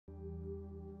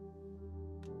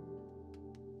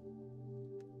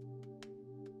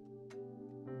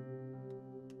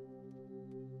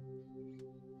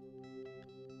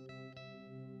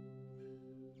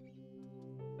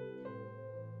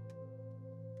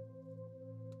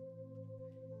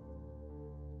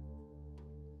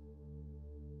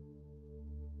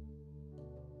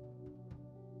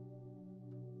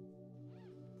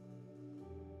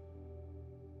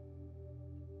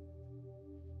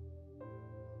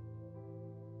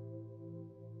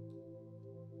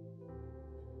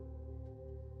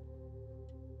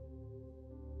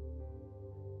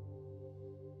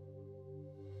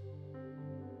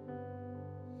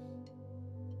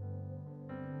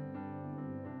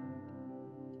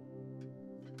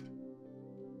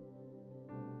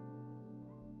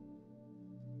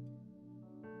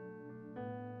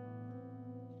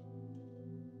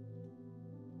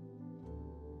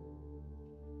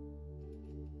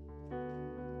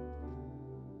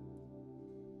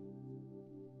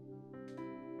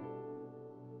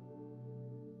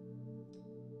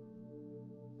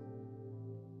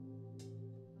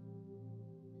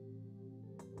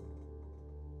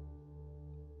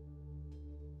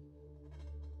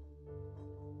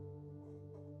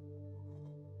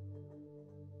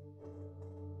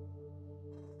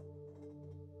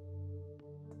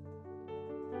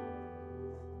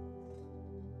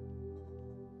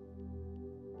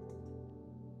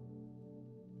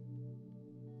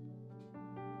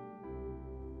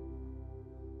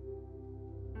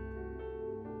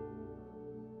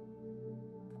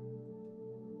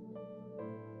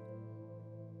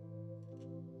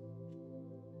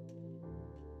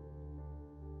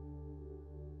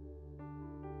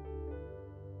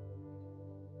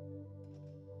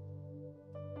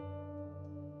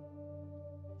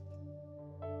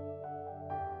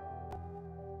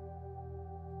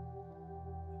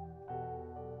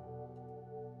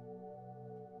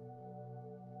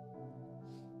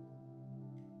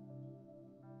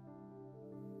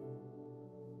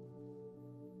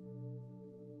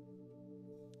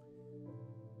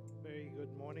Very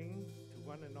good morning to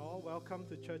one and all. Welcome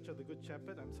to Church of the Good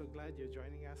Shepherd. I'm so glad you're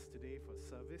joining us today for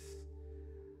service.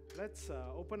 Let's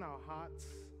open our hearts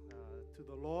to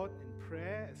the Lord in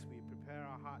prayer as we prepare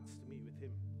our hearts to meet with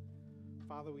Him.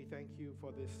 Father, we thank you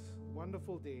for this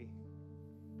wonderful day,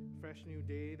 fresh new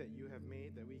day that you have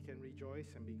made that we can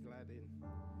rejoice and be glad in.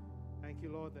 Thank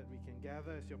you, Lord, that we can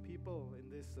gather as your people in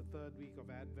this, the third week of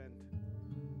Advent,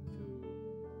 to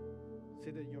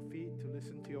sit at your feet, to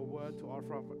listen to your word, to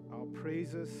offer up our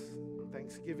praises,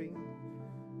 thanksgiving,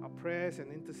 our prayers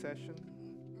and intercession,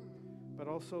 but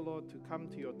also, Lord, to come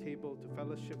to your table to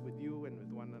fellowship with you and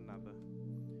with one another.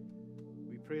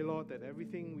 We pray, Lord, that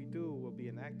everything we do will be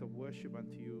an act of worship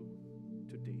unto you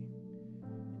today.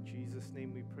 In Jesus'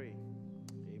 name we pray.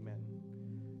 Amen.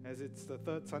 As it's the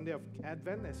third Sunday of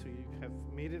Advent, as we have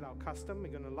made it our custom, we're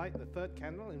going to light the third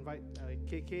candle. Invite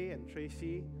KK and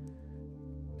Tracy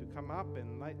to come up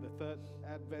and light the third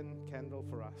Advent candle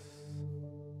for us.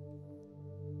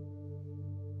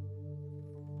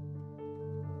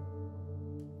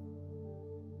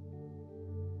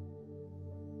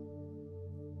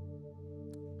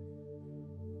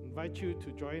 Invite you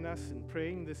to join us in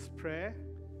praying this prayer.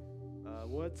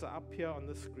 Words are up here on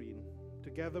the screen.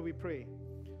 Together we pray.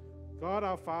 God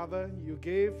our Father, you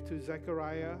gave to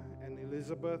Zechariah and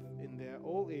Elizabeth in their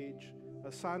old age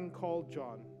a son called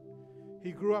John.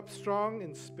 He grew up strong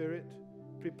in spirit,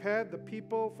 prepared the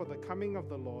people for the coming of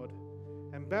the Lord,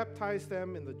 and baptized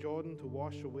them in the Jordan to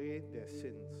wash away their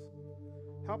sins.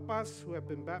 Help us who have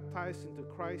been baptized into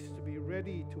Christ to be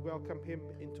ready to welcome him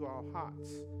into our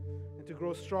hearts and to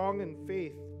grow strong in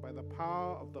faith by the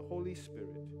power of the Holy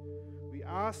Spirit. We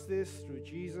ask this through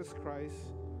Jesus Christ,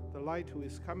 the light who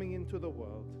is coming into the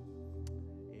world.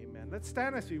 Amen. Let's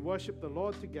stand as we worship the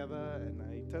Lord together, and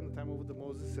I turn the time over to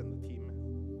Moses and the team.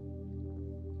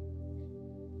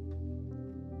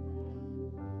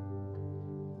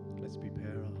 Let's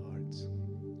prepare our hearts to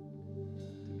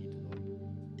meet the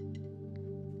Lord.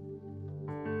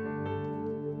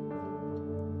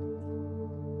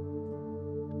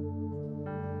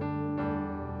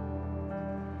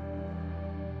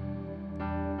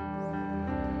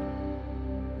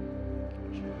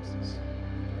 Thank you, Jesus.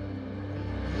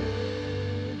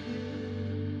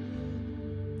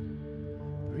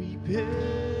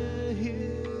 Prepare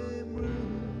him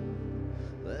room,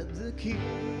 let the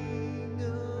King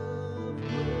of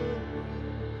glory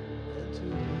enter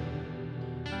in.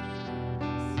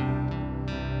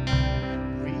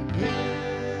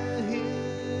 Prepare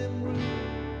him room,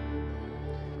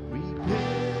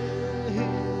 prepare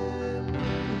him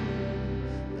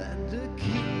room, let the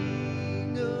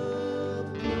King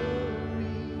of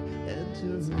glory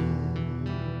enter in.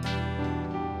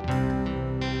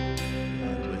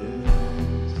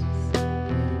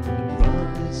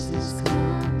 Promises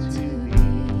come to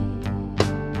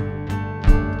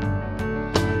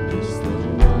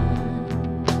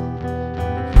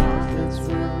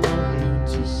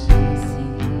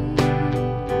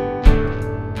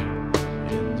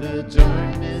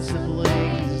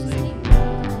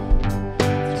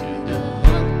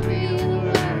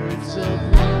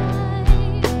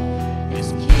His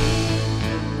King.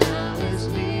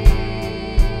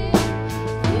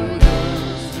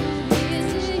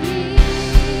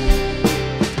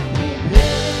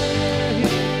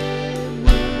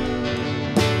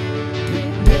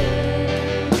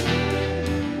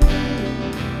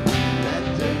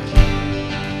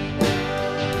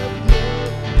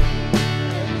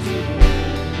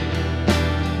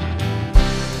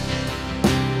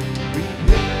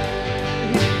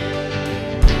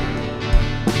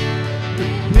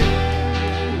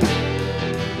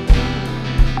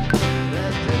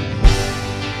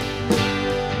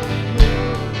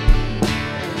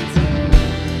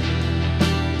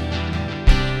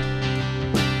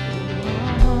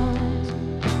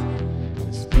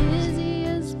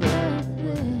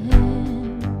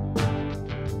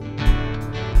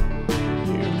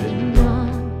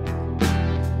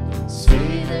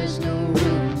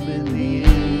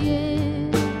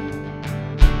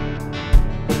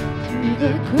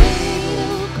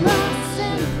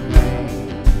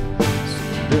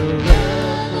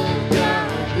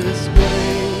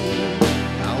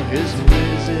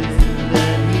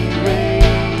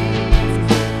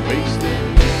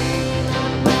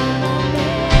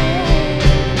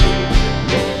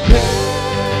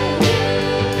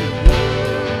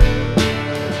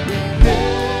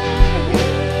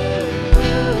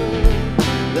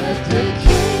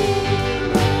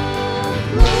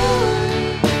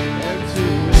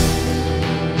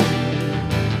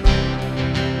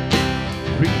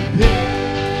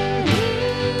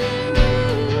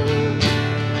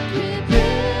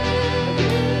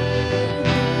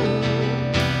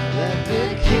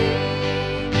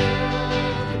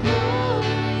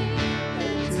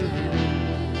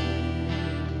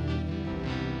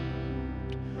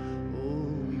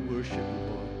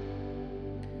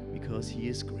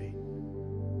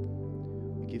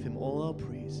 give him all our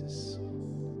praises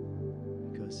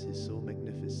because he's so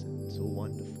magnificent, so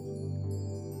wonderful.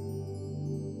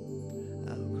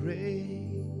 How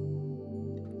great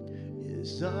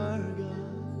is our God.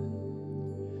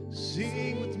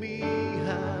 Sing with me,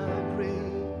 how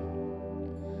great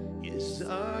is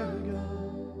our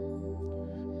God.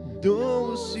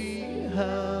 Don't see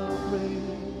how great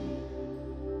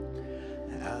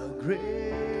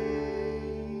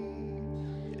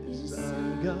is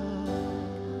our God.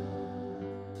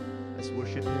 Let's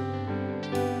worship him.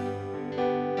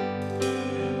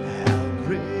 How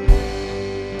great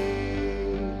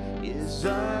is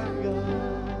our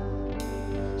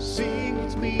God. Sing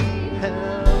with me,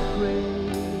 how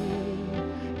great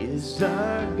is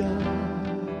our God.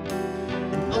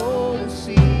 And oh,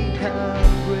 see how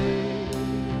great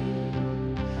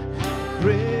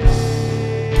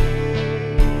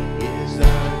is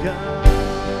our God.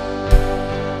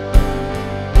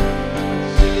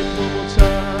 Sing it one more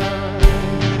time.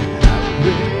 How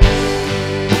great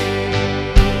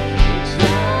is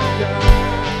our God.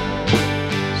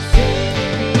 Sing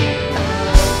with me,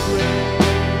 how great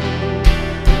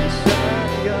is our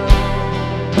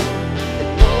God.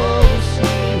 And oh,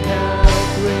 see how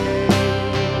great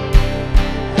is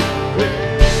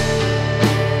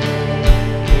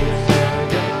our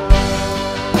God.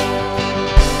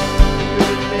 Your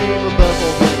name above all names. Name above all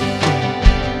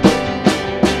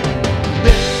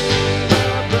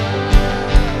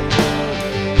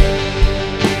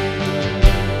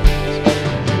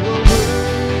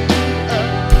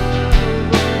You are worthy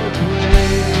of all praise. My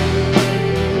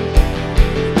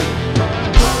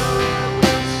heart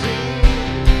will sing how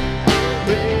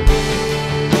great is our God.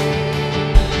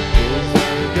 Name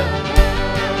above all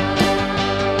names.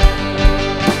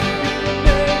 Name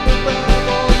above all names. You are worthy of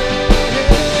all praise.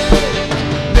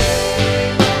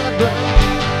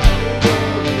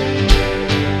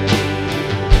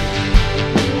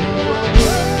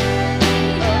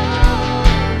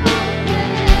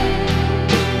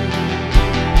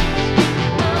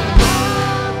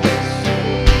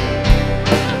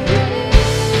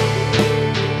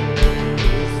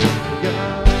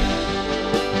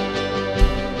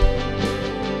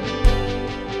 heart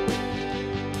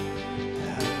will sing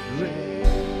how great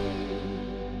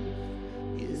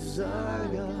is our God. How great is our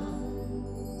God.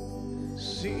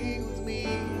 Sing with me,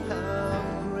 how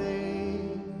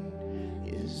great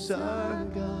is our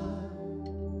God.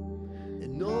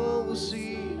 And all will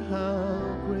see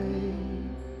how great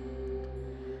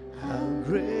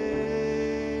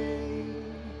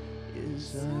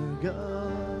is our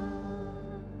God.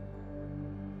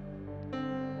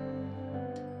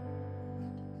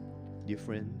 Dear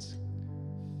friends,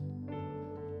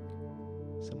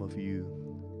 some of you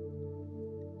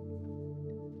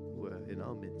who are in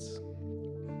our midst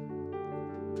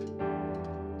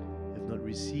have not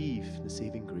received the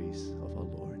saving grace of our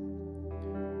Lord.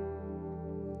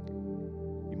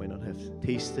 You might not have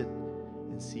tasted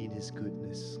and seen his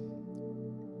goodness.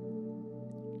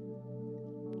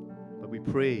 But we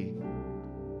pray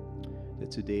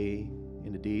that today,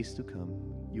 in the days to come,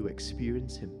 you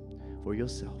experience him for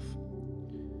yourself.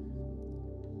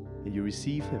 And you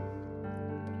receive him.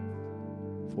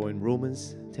 For in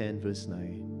Romans 10 verse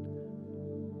 9,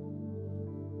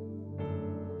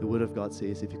 the word of God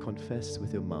says, if you confess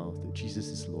with your mouth that Jesus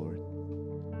is Lord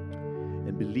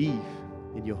and believe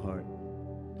in your heart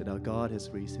that our God has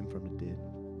raised him from the dead,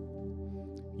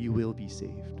 you will be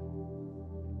saved.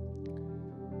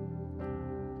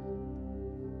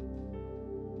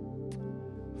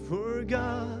 For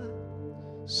God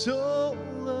so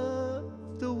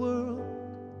loved the world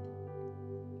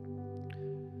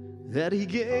that he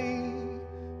gave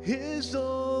his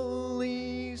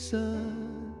only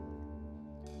Son.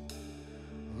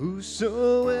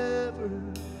 Whosoever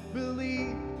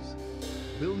believes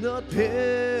will not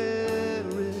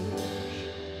perish,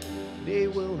 they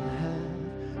will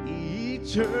have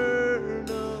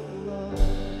eternal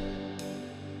life.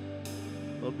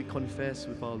 Lord, we confess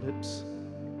with our lips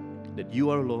that you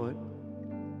are Lord.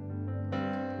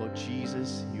 Lord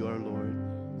Jesus, you are Lord.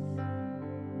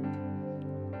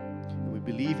 And we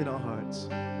believe in our hearts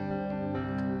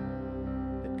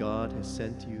that God has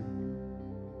sent you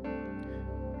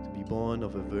to be born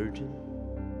of a virgin,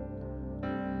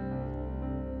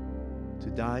 to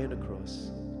die on a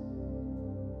cross,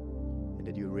 and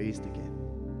that you're raised again.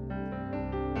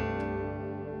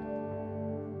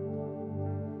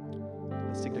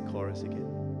 Let's take the chorus again.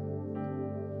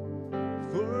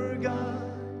 For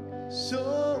God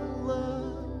so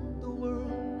loved the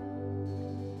world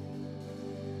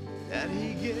that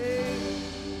he gave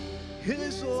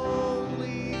his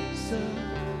only Son.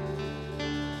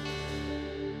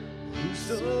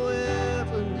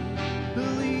 Whosoever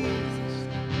believes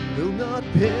will not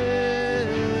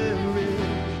perish,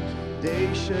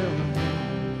 they shall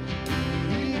have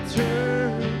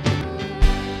eternal.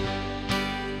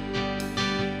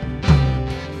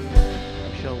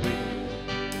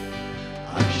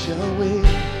 I shall wait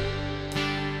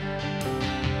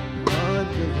on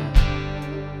the Lord.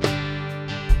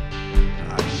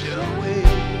 I shall wait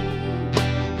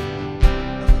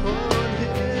upon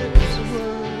His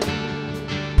word.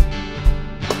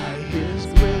 By His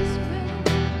grace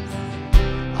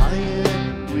I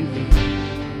am released.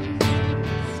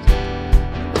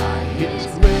 By His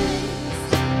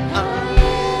grace I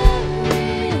am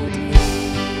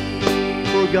released.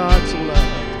 For God so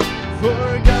loved,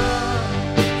 for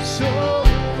God so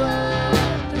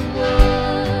loved the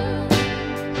world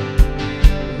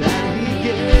that He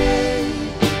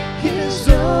gave His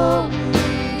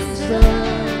only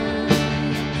Son.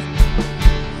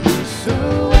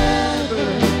 Whosoever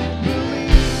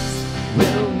believes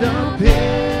will not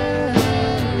perish,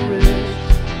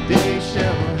 they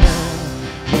shall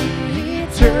have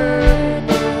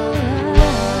eternal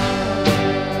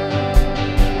life.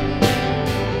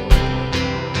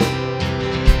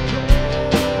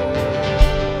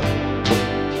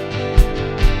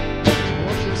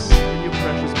 Wash us in your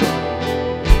precious blood.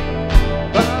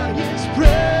 By His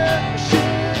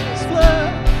precious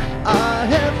blood, I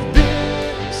have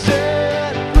been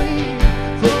set free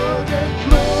for the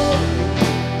glory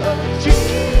of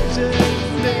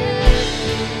Jesus'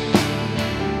 name.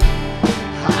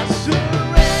 I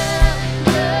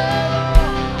surrender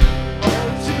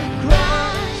all to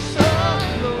Christ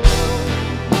alone.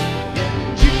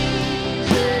 In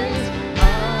Jesus I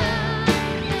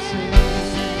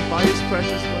sing. By His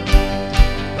precious blood.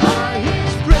 By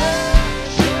His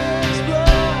precious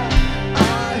blood,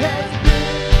 I have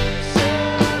been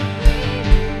set free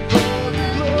for the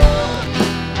glory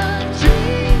of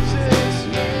Jesus'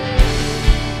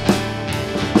 name.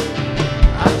 I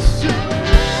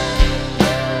surrender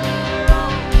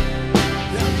all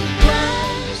down to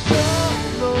Christ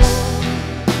alone.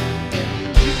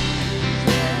 In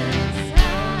Jesus I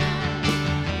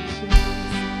sing.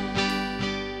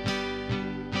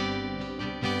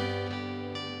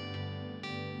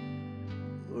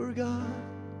 For God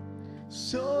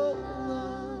so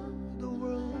loved the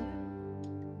world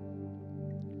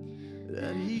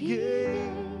that He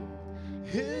gave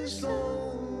His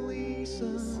only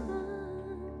Son.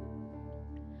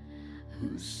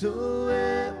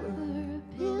 Whosoever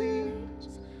believes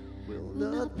will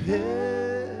not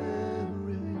perish,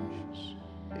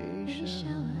 they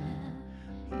shall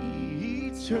have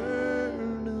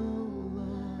eternal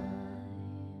life.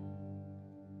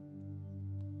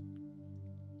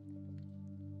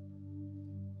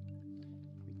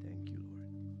 We thank you, Lord.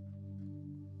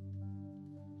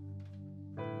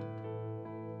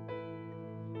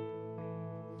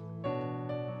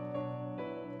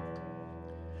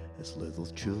 As little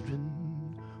children,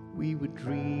 we would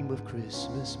dream of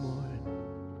Christmas morn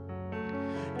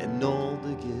and all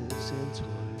the gifts and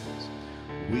toys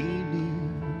we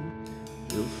knew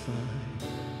we'll find.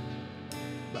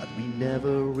 But we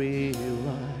never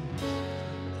realized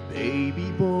a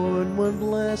baby born one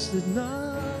blessed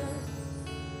night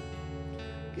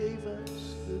gave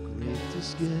us the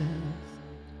greatest gift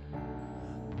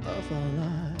of our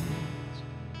lives.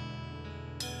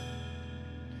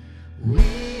 We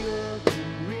are the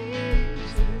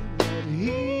reason that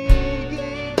He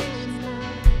gave His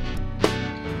life.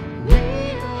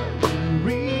 We are the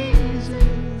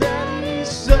reason that He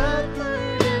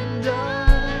suffered and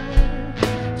died.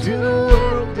 To a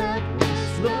world that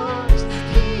was lost,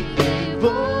 He gave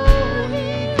all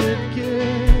He could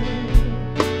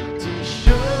give to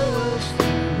show us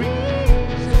the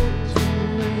reason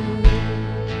to live.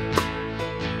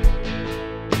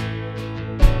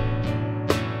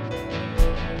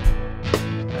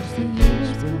 As the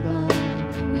years went by,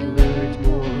 we learned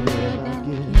more about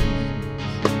gifts,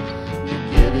 the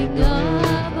giving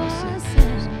of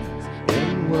ourselves,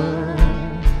 and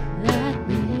what that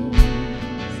means.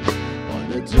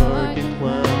 On a dark and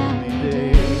cloudy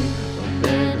day, a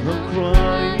man hung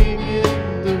crying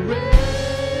in the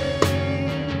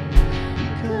rain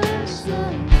because of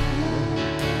love,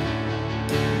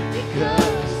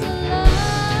 because of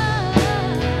love.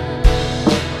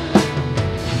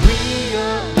 We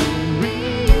are the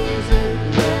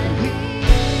reason that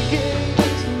He gave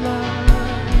His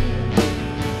life.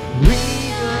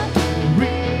 We are the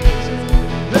reason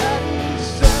that He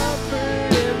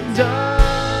suffered and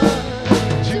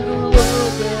died. To a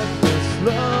world that was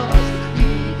lost,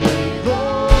 He gave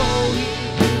all He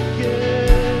could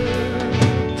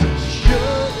give to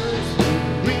show us the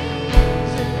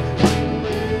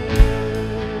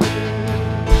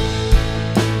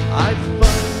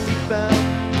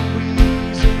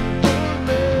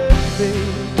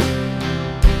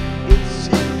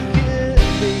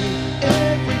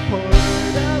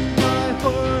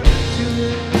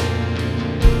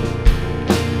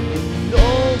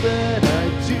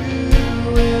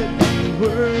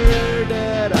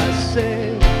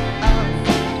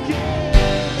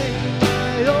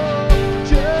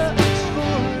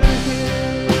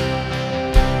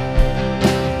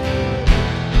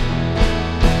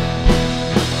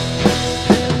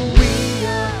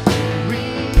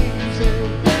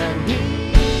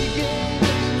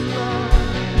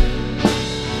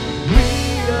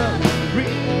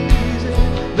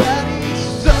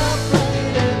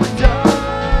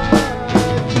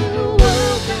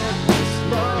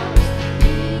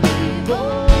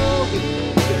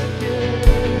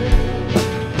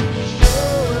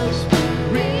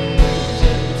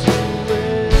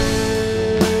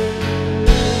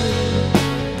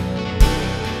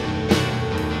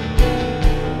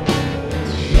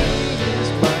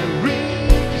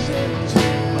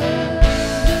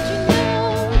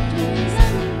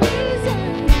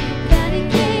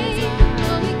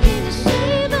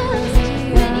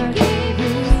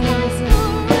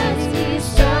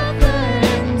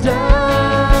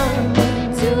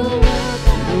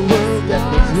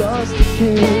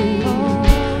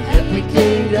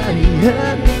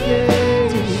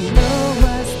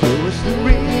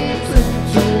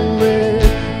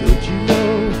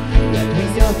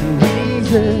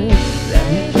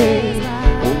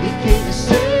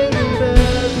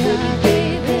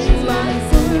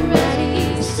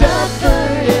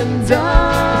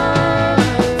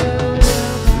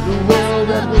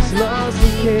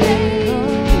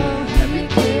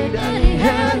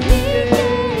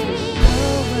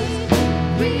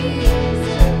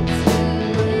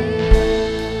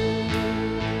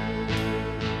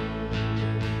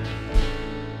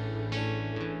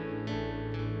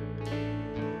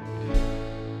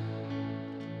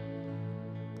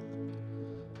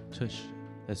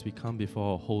As we come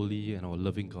before our holy and our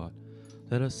loving God,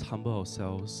 let us humble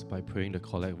ourselves by praying the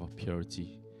collect of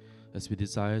purity, as we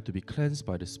desire to be cleansed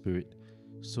by the Spirit,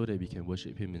 so that we can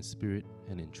worship Him in spirit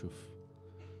and in truth.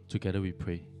 Together we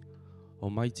pray.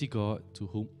 Almighty God, to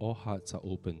whom all hearts are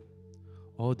open,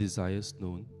 all desires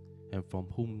known, and from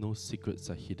whom no secrets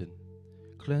are hidden,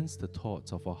 cleanse the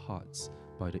thoughts of our hearts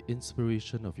by the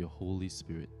inspiration of your Holy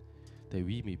Spirit, that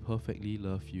we may perfectly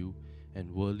love you and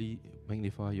worthily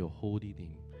magnify your holy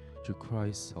name, through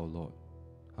Christ our Lord.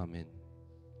 Amen.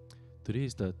 Today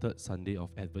is the third Sunday of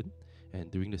Advent, and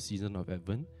during the season of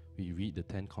Advent, we read the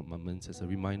 10 Commandments as a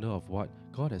reminder of what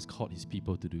God has called His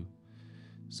people to do.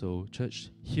 So, church,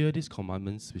 hear these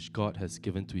commandments which God has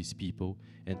given to His people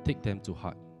and take them to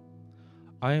heart.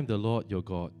 I am the Lord your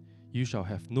God. You shall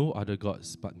have no other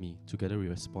gods but me. Together we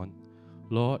respond,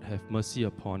 Lord, have mercy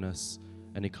upon us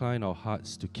and incline our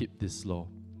hearts to keep this law.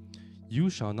 You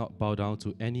shall not bow down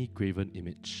to any graven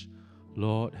image.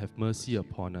 Lord, have mercy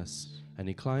upon us and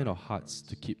incline our hearts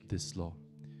to keep this law.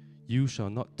 You shall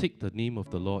not take the name of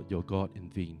the Lord your God in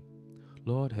vain.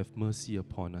 Lord, have mercy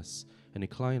upon us and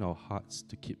incline our hearts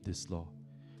to keep this law.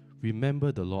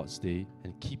 Remember the Lord's day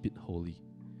and keep it holy.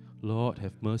 Lord,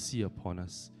 have mercy upon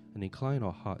us and incline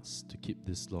our hearts to keep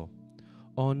this law.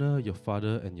 Honor your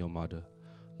father and your mother.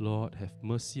 Lord, have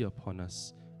mercy upon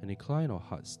us and incline our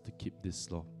hearts to keep this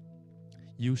law.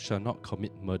 You shall not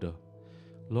commit murder.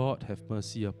 Lord, have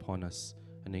mercy upon us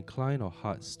and incline our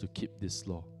hearts to keep this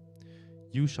law.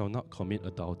 You shall not commit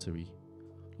adultery.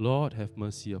 Lord, have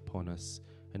mercy upon us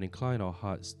and incline our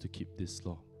hearts to keep this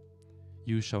law.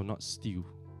 You shall not steal.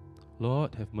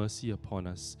 Lord, have mercy upon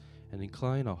us and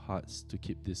incline our hearts to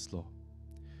keep this law.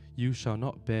 You shall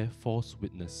not bear false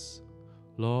witness.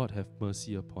 Lord, have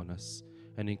mercy upon us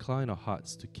and incline our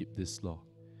hearts to keep this law.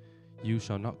 You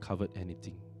shall not covet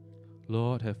anything.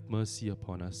 Lord, have mercy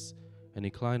upon us and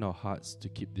incline our hearts to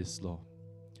keep this law.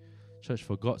 Church,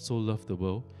 for God so loved the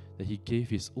world that He gave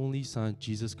His only Son,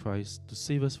 Jesus Christ, to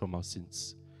save us from our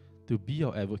sins, to be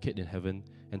our advocate in heaven,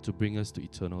 and to bring us to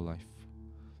eternal life.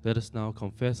 Let us now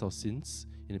confess our sins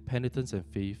in penitence and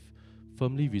faith,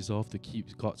 firmly resolve to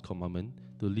keep God's commandment,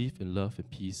 to live in love and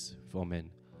peace with all men.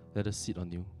 Let us sit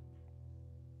anew.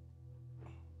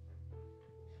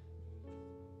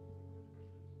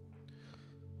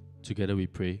 Together we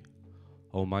pray.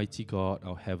 Almighty God,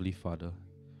 our Heavenly Father,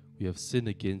 we have sinned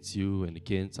against you and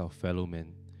against our fellow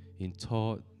men, in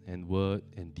thought and word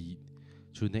and deed,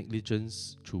 through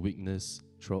negligence, through weakness,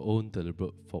 through our own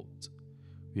deliberate fault.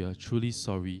 We are truly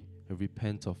sorry and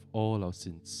repent of all our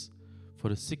sins. For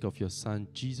the sake of your Son,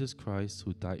 Jesus Christ,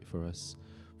 who died for us,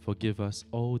 forgive us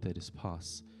all that is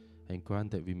past, and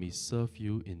grant that we may serve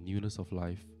you in newness of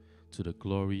life, to the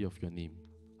glory of your name.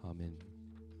 Amen.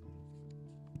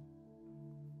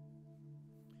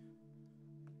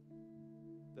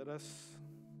 Let us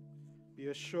be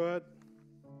assured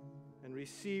and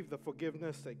receive the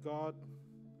forgiveness that God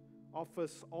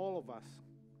offers all of us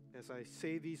as I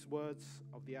say these words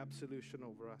of the absolution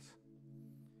over us.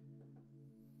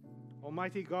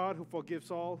 Almighty God, who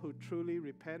forgives all who truly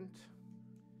repent,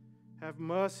 have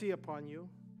mercy upon you,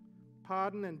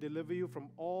 pardon and deliver you from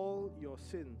all your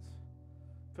sins,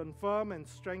 confirm and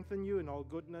strengthen you in all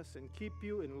goodness, and keep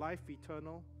you in life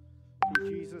eternal, through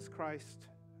Jesus Christ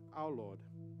our Lord.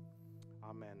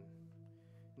 Amen.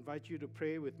 Invite you to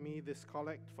pray with me this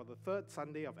collect for the third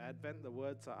Sunday of Advent. The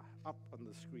words are up on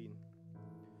the screen.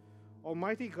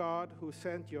 Almighty God, who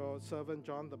sent your servant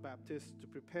John the Baptist to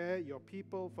prepare your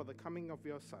people for the coming of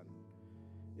your Son,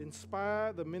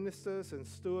 inspire the ministers and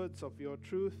stewards of your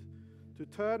truth to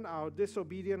turn our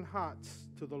disobedient hearts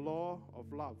to the law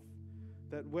of love,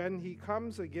 that when He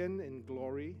comes again in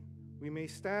glory, we may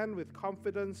stand with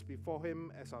confidence before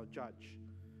Him as our judge,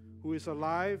 who is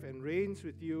alive and reigns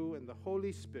with you and the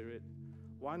Holy Spirit,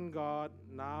 one God,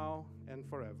 now and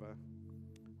forever.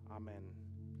 Amen.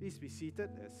 Please be seated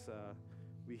as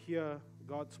we hear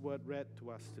God's word read to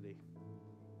us today.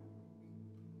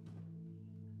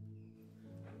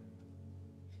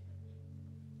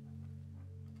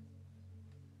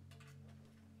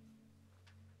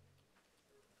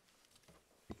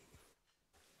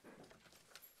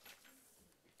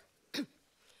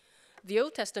 The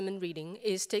Old Testament reading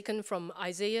is taken from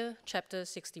Isaiah chapter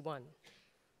 61.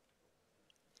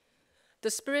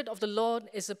 The Spirit of the Lord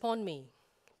is upon me,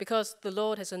 because the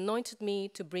Lord has anointed me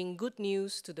to bring good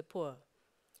news to the poor.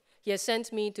 He has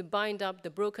sent me to bind up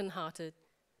the brokenhearted,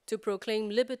 to proclaim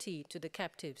liberty to the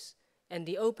captives, and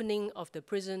the opening of the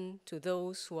prison to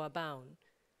those who are bound,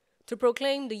 to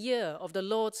proclaim the year of the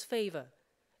Lord's favor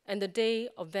and the day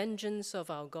of vengeance of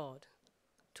our God,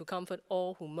 to comfort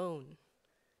all who mourn,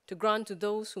 to grant to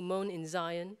those who mourn in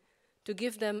Zion, to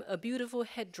give them a beautiful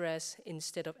headdress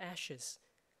instead of ashes,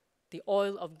 the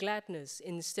oil of gladness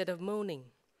instead of mourning,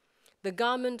 the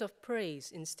garment of praise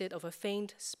instead of a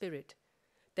faint spirit,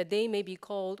 that they may be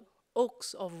called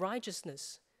oaks of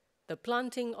righteousness, the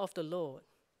planting of the Lord,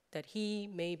 that he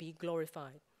may be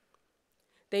glorified.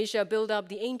 They shall build up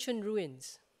the ancient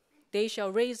ruins. They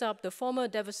shall raise up the former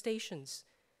devastations.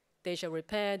 They shall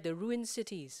repair the ruined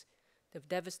cities, the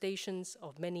devastations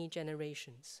of many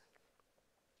generations.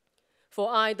 For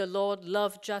I, the Lord,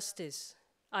 love justice.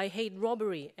 I hate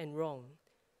robbery and wrong.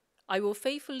 I will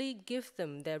faithfully give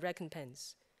them their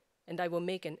recompense, and I will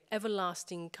make an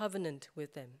everlasting covenant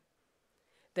with them.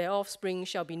 Their offspring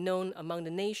shall be known among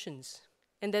the nations,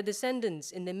 and their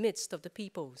descendants in the midst of the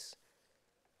peoples.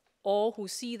 All who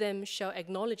see them shall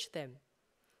acknowledge them,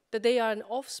 that they are an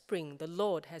offspring the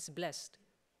Lord has blessed.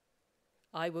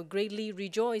 I will greatly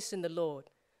rejoice in the Lord.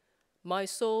 My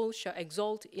soul shall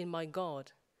exult in my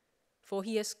God, for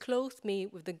he has clothed me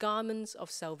with the garments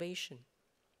of salvation.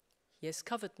 He has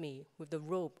covered me with the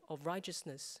robe of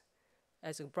righteousness,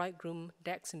 as a bridegroom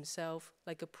decks himself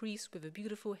like a priest with a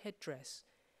beautiful headdress,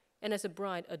 and as a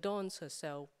bride adorns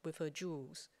herself with her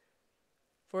jewels.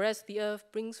 For as the earth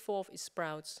brings forth its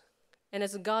sprouts, and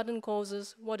as a garden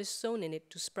causes what is sown in it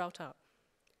to sprout up,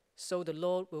 so the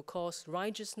Lord will cause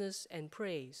righteousness and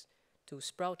praise to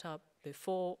sprout up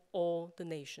before all the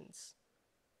nations.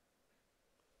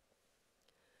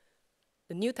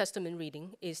 The New Testament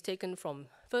reading is taken from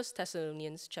 1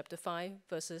 Thessalonians chapter 5,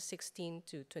 verses 16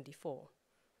 to 24.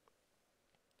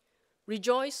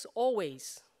 Rejoice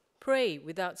always, pray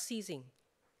without ceasing,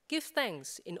 give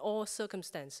thanks in all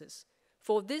circumstances,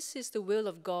 for this is the will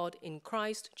of God in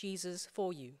Christ Jesus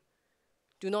for you.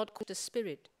 Do not quench the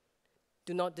spirit,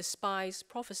 do not despise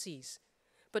prophecies,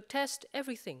 but test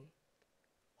everything.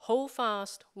 Hold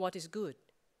fast what is good,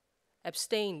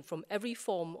 abstain from every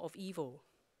form of evil.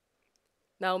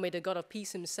 Now may the God of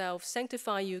peace himself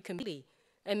sanctify you completely,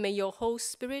 and may your whole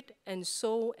spirit and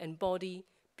soul and body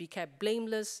be kept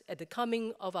blameless at the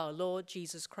coming of our Lord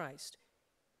Jesus Christ.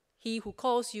 He who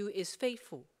calls you is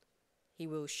faithful. He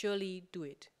will surely do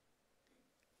it.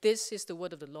 This is the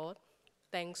word of the Lord.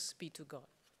 Thanks be to God.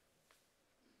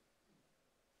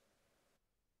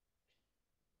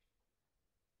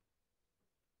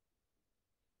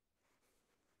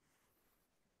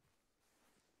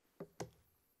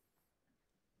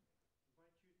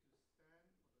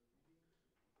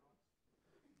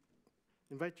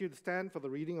 I invite you to stand for the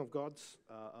reading of God's,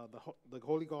 the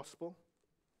Holy Gospel.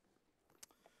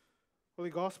 Holy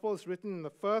Gospel is written in the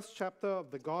first chapter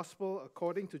of the Gospel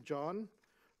according to John,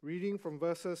 reading from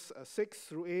verses 6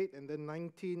 through 8 and then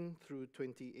 19 through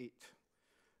 28.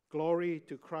 Glory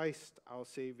to Christ our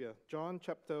Savior. John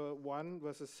chapter 1,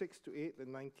 verses 6 to 8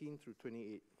 and 19 through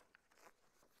 28.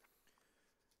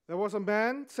 There was a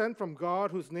man sent from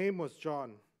God whose name was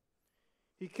John.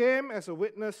 He came as a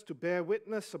witness to bear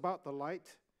witness about the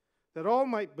light, that all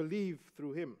might believe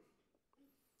through him.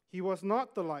 He was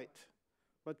not the light,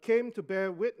 but came to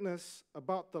bear witness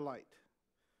about the light.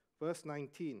 Verse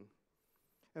 19.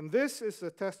 And this is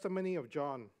the testimony of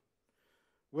John.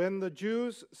 When the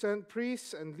Jews sent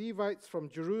priests and Levites from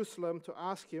Jerusalem to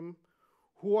ask him,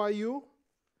 "Who are you?"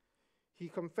 he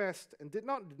confessed, and did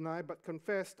not deny, but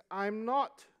confessed, "I am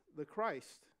not the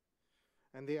Christ."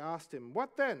 And they asked him,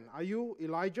 "What then? Are you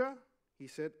Elijah?" He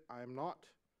said, "I am not."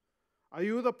 "Are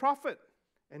you the prophet?"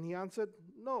 And he answered,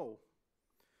 "No."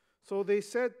 So they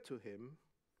said to him,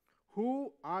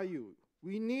 "Who are you?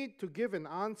 We need to give an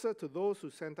answer to those who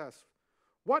sent us.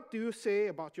 What do you say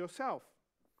about yourself?"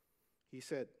 He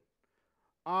said,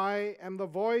 "I am the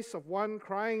voice of one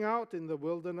crying out in the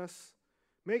wilderness,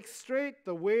 'Make straight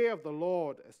the way of the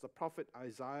Lord,' as the prophet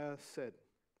Isaiah said."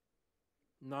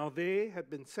 Now they had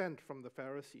been sent from the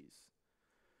Pharisees.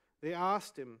 They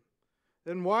asked him,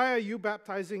 "Then why are you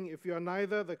baptizing if you are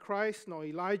neither the Christ, nor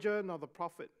Elijah, nor the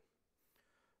prophet?"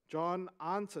 John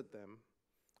answered them,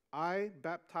 "I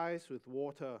baptize with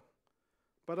water,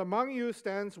 but among you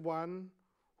stands one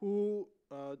you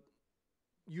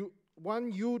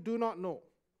do not know,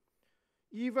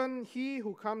 even he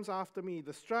who comes after me,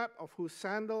 the strap of whose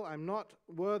sandal I'm not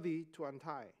worthy to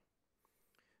untie."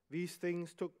 These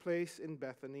things took place in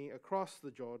Bethany, across the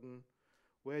Jordan,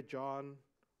 where John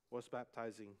was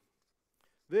baptizing.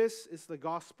 This is the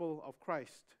gospel of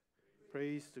Christ.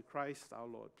 Praise to Christ our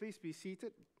Lord. Please be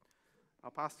seated.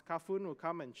 Our Pastor Kafun will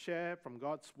come and share from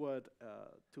God's word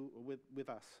with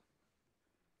us.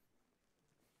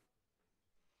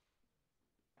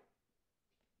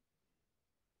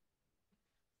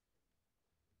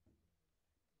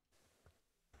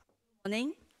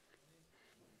 Morning.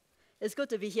 It's good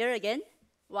to be here again.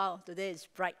 Wow, today is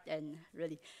bright and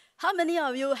really. How many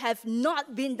of you have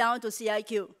not been down to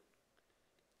CIQ?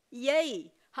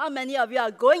 Yay! How many of you are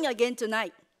going again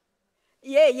tonight?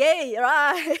 Yay, yay,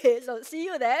 right. So see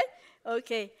you there.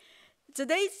 Okay.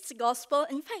 Today's gospel,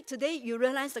 in fact, today you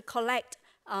realize the collect,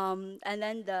 and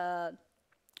then the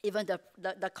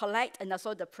collect, and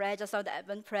also the prayer, just now the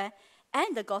Advent prayer,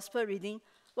 and the gospel reading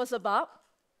was about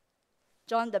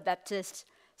John the Baptist.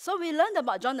 So we learned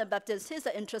about John the Baptist. He's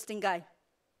an interesting guy.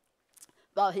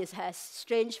 Well, he has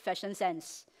strange fashion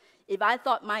sense. If I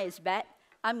thought mine is bad,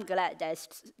 I'm glad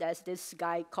there's this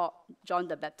guy called John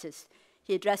the Baptist.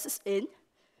 He dresses in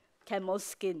camel's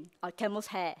skin, or camel's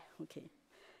hair, okay.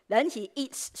 Then he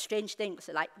eats strange things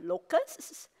like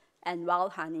locusts and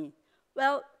wild honey.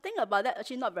 Well, think about that,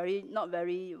 actually not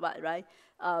very what, right?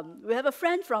 We have a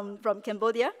friend from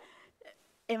Cambodia,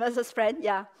 Amos' friend,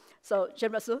 yeah. So,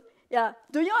 Jemrasu, yeah.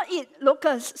 Do you all eat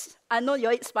locusts? I know you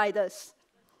all eat spiders.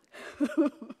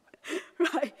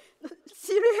 Right,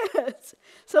 serious.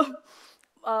 So,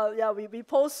 yeah, we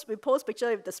post picture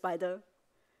with the spider.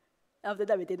 After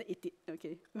that, we didn't eat it,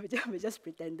 okay. We just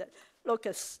pretended.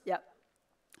 Locusts, yeah.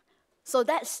 So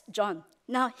that's John.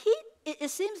 Now, it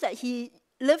seems that he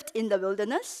lived in the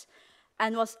wilderness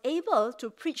and was able to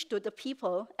preach to the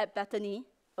people at Bethany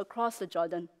across the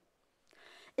Jordan.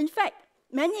 In fact,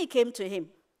 many came to him.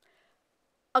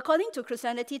 According to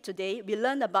Christianity Today, we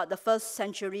learn about the first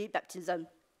century baptism.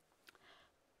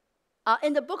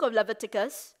 In the book of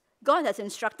Leviticus, God has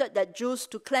instructed that Jews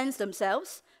to cleanse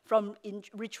themselves from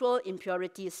ritual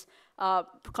impurities,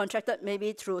 contracted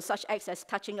maybe through such acts as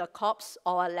touching a corpse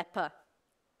or a leper.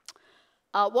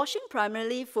 Washing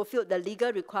primarily fulfilled the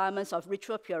legal requirements of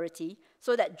ritual purity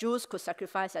so that Jews could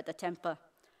sacrifice at the temple.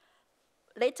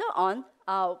 Later on,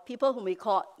 people whom we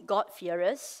call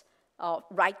God-fearers,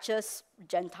 righteous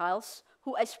Gentiles,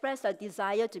 who expressed a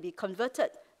desire to be convert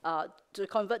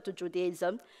to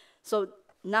Judaism. So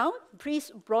now,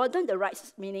 priests broadened the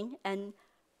rites meaning and,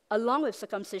 along with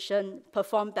circumcision,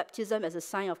 performed baptism as a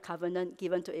sign of covenant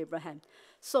given to Abraham.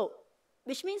 So,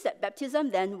 which means that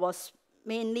baptism then was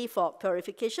mainly for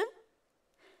purification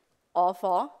or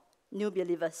for new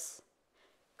believers,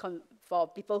 for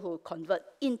people who convert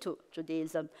into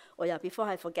Judaism. Oh yeah, before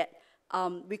I forget,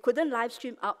 we couldn't live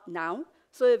stream out now.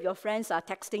 So if your friends are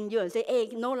texting you and say, hey,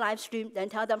 no live stream, then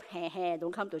tell them, hey,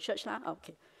 don't come to church now.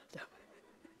 Okay.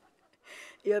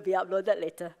 It will be uploaded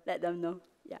later. Let them know.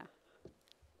 Yeah.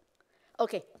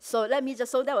 Okay, so that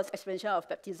was explanation of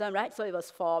baptism, right? So it was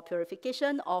for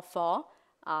purification or for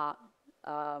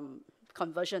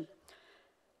conversion.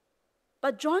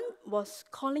 But John was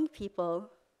calling people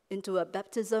into a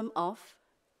baptism of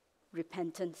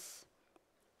repentance.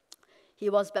 He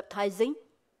was baptizing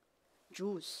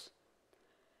Jews.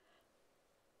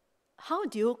 How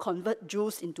do you convert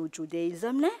Jews into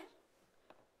Judaism, ne?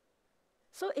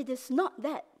 So it is not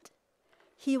that.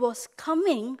 He was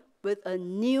coming with a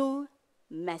new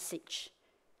message.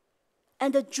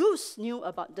 And the Jews knew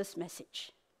about this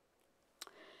message.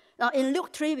 Now in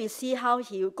Luke 3, we see how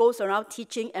he goes around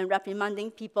teaching and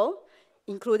reprimanding people,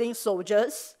 including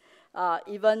soldiers,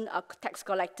 even tax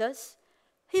collectors.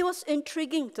 He was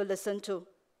intriguing to listen to,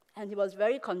 and he was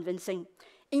very convincing.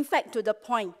 In fact, to the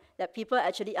point that people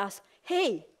actually asked,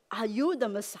 hey, are you the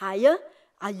Messiah?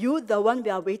 Are you the one we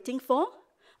are waiting for?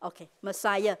 Okay,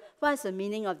 Messiah. What is the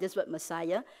meaning of this word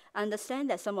Messiah? I understand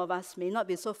that some of us may not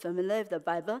be so familiar with the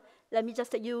Bible. Let me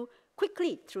just take you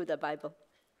quickly through the Bible.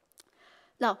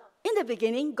 Now, in the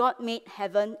beginning, God made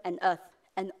heaven and earth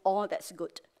and all that's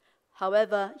good.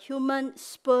 However, humans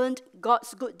spurned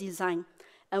God's good design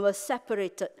and were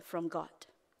separated from God.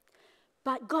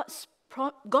 But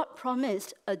God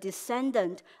promised a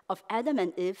descendant of Adam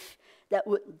and Eve that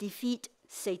would defeat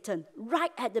Satan.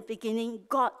 Right at the beginning,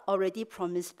 God already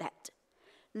promised that.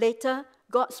 Later,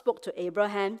 God spoke to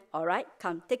Abraham, all right,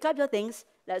 come, take up your things,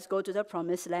 let's go to the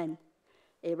promised land.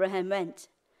 Abraham went.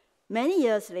 Many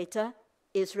years later,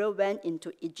 Israel went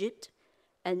into Egypt,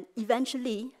 and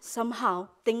eventually, somehow,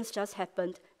 things just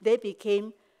happened. They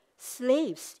became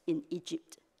slaves in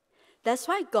Egypt. That's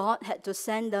why God had to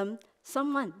send them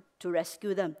someone to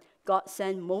rescue them. God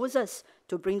sent Moses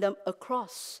to bring them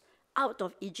across, out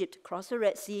of Egypt, across the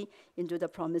Red Sea, into the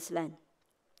promised land.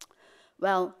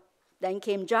 Well, then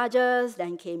came judges,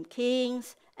 then came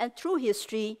kings, and through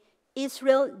history,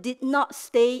 Israel did not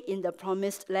stay in the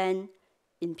promised land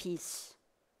in peace.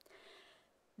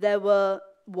 There were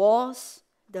wars,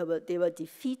 they were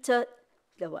defeated,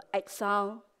 there were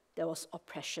exile, there was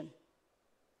oppression.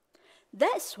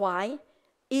 That's why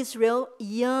Israel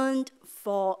yearned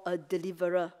for a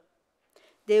deliverer.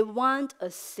 They want a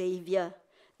savior.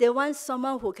 They want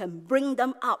someone who can bring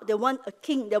them out. They want a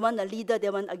king. They want a leader. They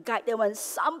want a guide. They want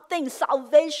something,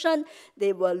 salvation.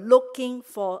 They were looking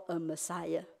for a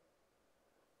Messiah.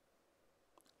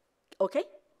 Okay?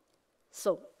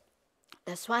 So,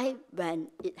 that's why when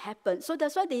it happened, so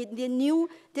that's why they knew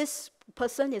this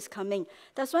person is coming.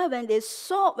 That's why when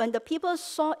the people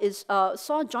saw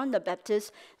John the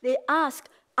Baptist, they asked,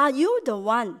 "Are you the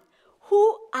one?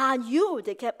 Who are you?"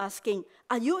 They kept asking,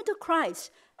 "Are you the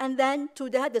Christ?" And then to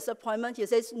their disappointment, he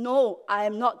says, "No, I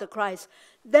am not the Christ."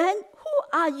 Then, "Who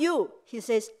are you?" He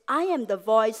says, "I am the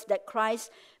voice that cries,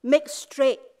 make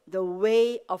straight the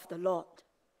way of the Lord."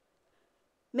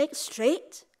 Make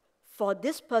straight for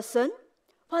this person.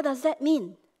 What does that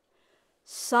mean?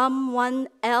 Someone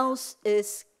else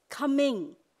is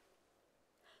coming.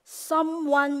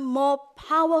 Someone more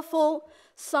powerful,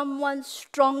 someone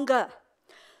stronger.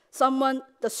 Someone,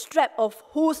 the strap of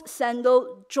whose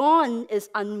sandal John is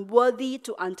unworthy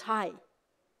to untie.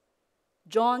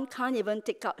 John can't even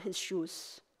take out his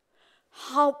shoes.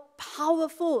 How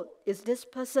powerful is this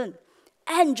person?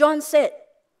 And John said,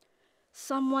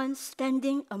 "Someone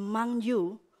standing among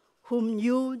you whom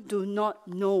you do not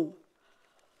know."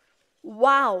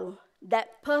 Wow,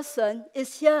 that person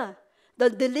is here. The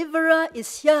deliverer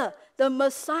is here. The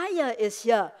Messiah is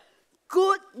here.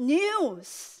 Good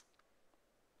news.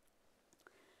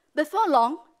 Before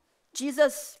long,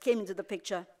 Jesus came into the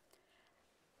picture.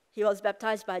 He was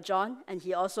baptized by John, and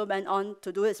he also went on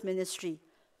to do his ministry.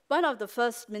 One of the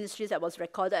first ministries that was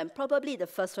recorded, and probably the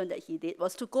first one that he did,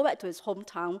 was to go back to his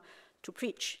hometown to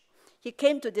preach. He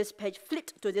came to this page,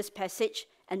 flipped to this passage,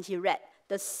 and he read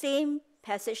the same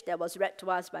passage that was read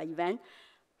to us by Yvonne,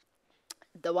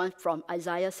 the one from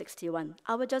Isaiah 61.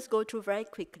 I will just go through very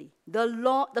quickly.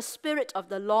 The Spirit of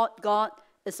the Lord God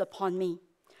is upon me,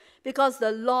 because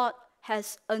the Lord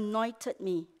has anointed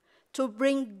me to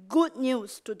bring good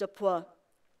news to the poor.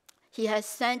 He has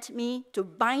sent me to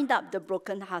bind up the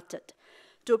brokenhearted,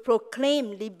 to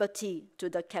proclaim liberty to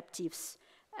the captives,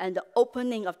 and the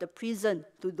opening of the prison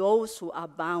to those who are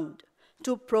bound,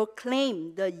 to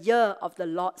proclaim the year of the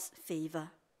Lord's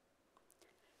favor.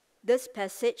 This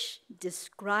passage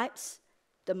describes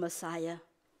the Messiah,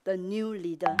 the new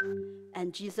leader,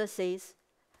 and Jesus says,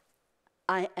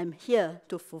 "I am here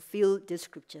to fulfill these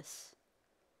scriptures."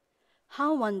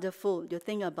 How wonderful, you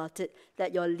think about it,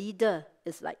 that your leader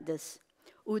is like this.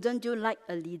 Wouldn't you like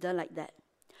a leader like that?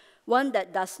 One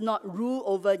that does not rule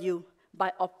over you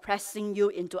by oppressing you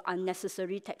into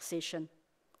unnecessary taxation.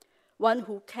 One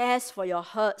who cares for your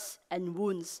hurts and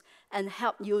wounds and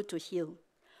help you to heal.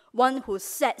 One who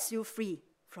sets you free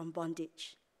from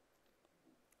bondage.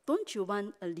 Don't you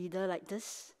want a leader like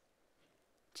this?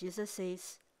 Jesus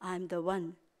says, "I'm the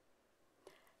one."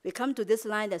 We come to this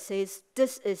line that says,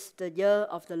 "This is the year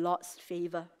of the Lord's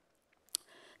favor."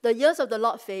 The year of the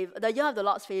Lord's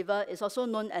favor is also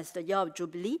known as the year of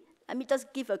Jubilee. Let me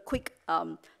just give a quick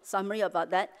summary about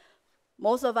that.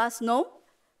 Most of us know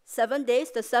 7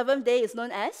 days. The seventh day is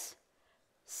known as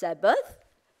Sabbath.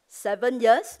 7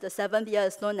 years. The seventh year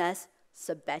is known as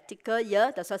sabbatical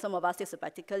year. That's why some of us take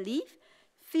sabbatical leave.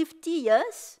 50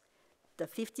 years. The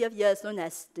 50th year is known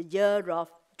as the year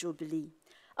of Jubilee.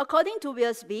 According to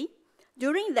WSB,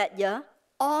 during that year,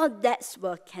 all debts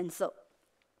were cancelled.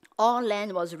 All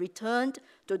land was returned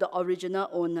to the original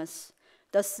owners.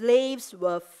 The slaves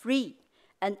were free,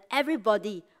 and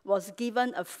everybody was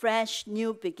given a fresh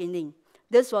new beginning.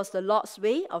 This was the Lord's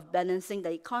way of balancing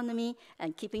the economy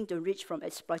and keeping the rich from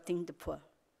exploiting the poor.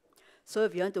 So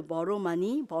if you want to borrow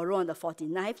money, borrow on the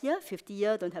 49th year, 50th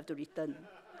year, don't have to return.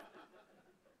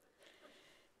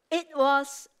 It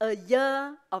was a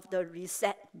year of the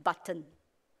reset button.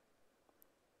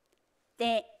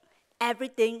 Then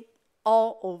everything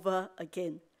all over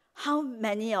again. How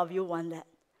many of you want that?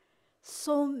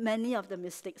 So many of the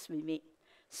mistakes we made.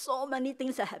 So many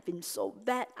things that have been so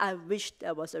bad, I wish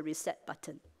there was a reset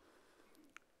button.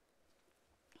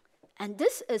 And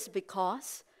this is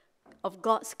because of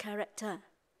God's character.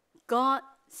 God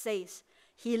says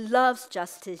He loves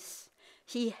justice.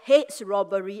 He hates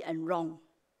robbery and wrong.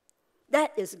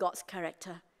 That is God's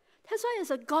character. That's why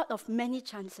He's a God of many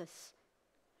chances.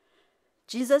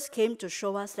 Jesus came to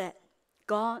show us that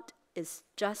God is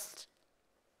just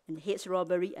and hates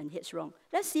robbery and hates wrong.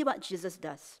 Let's see what Jesus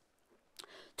does.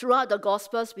 Throughout the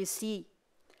Gospels, we see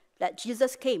that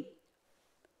Jesus came.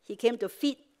 He came to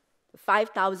feed the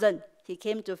 5,000. He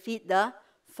came to feed the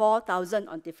 4,000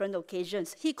 on different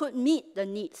occasions. He could meet the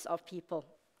needs of people.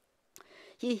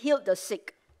 He healed the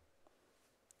sick.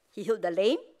 He healed the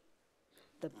lame,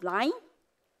 the blind,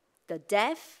 the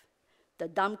deaf, the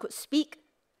dumb could speak.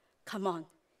 Come on.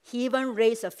 He even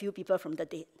raised a few people from the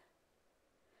dead.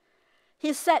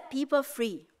 He set people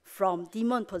free from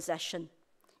demon possession.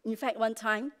 In fact, one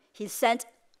time, he sent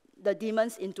the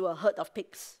demons into a herd of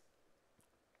pigs.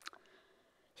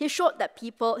 He showed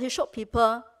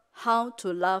people how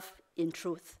to love in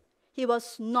truth. He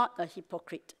was not a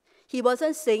hypocrite. He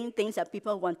wasn't saying things that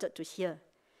people wanted to hear.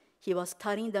 He was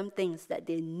telling them things that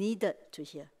they needed to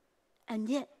hear. And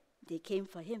yet, they came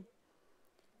for him.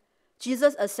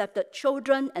 Jesus accepted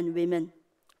children and women,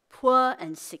 poor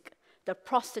and sick, the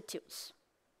prostitutes,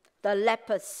 the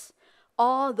lepers,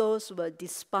 all those who were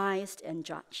despised and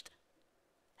judged.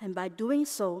 And by doing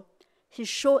so, he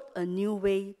showed a new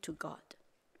way to God.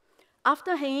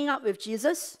 After hanging out with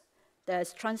Jesus, there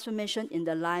is transformation in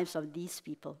the lives of these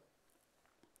people.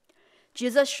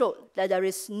 Jesus showed that there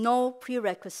is no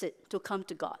prerequisite to come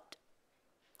to God.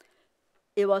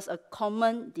 It was a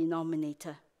common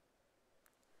denominator.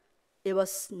 It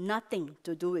was nothing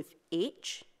to do with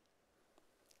age,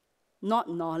 not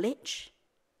knowledge,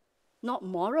 not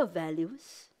moral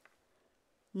values,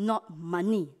 not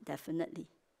money, definitely.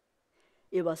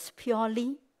 It was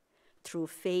purely through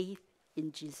faith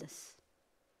in Jesus.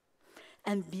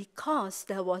 And because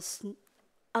there was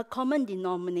a common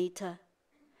denominator,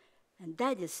 and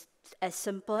that is as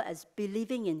simple as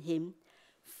believing in him,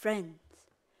 friends,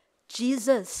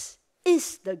 Jesus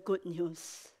is the good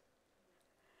news.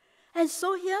 And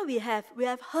so here we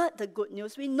have heard the good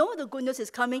news. We know the good news is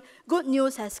coming. Good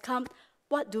news has come.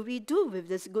 What do we do with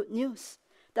this good news?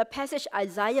 The passage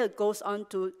Isaiah goes on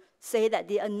to say that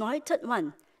the anointed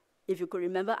one, if you could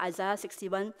remember Isaiah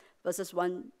 61 verses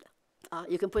 1,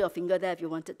 you can put your finger there if you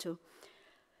wanted to.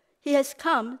 He has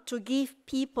come to give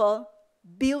people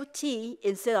beauty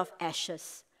instead of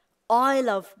ashes, oil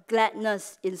of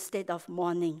gladness instead of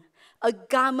mourning, a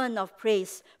garment of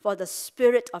praise for the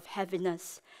spirit of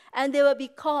heaviness. And they will be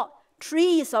called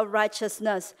trees of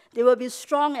righteousness. They will be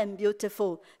strong and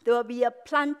beautiful. They will be a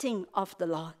planting of the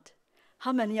Lord.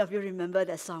 How many of you remember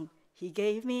that song? He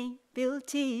gave me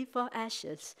beauty for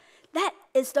ashes. That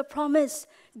is the promise.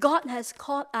 God has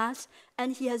called us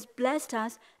and he has blessed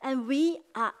us, and we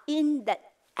are in that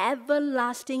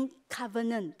everlasting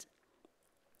covenant.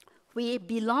 We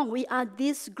belong. We are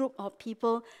this group of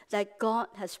people that God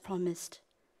has promised.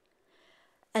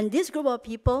 And this group of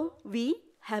people, we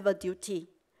have a duty.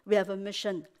 We have a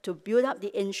mission to build up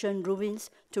the ancient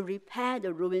ruins, to repair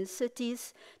the ruined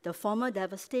cities, the former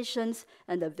devastations,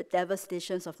 and the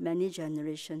devastations of many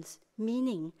generations.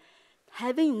 Meaning,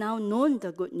 having now known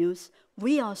the good news,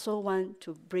 we also want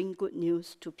to bring good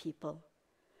news to people.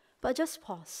 But just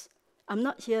pause. I'm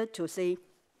not here to say,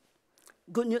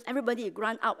 good news, everybody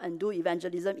run out and do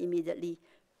evangelism immediately.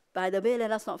 By the way,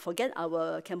 let us not forget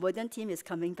our Cambodian team is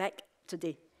coming back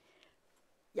today.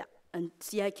 Yeah, and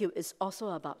CIQ is also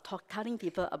about telling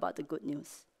people about the good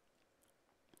news.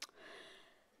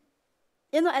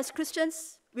 You know, as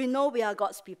Christians, we know we are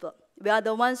God's people. We are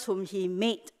the ones whom he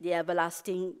made the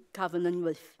everlasting covenant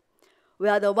with. We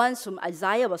are the ones whom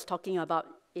Isaiah was talking about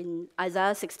in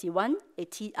Isaiah 61,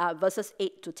 verses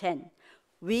 8 to 10.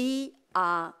 We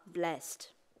are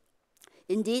blessed.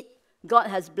 Indeed, God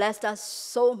has blessed us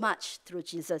so much through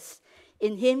Jesus.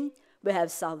 In him, we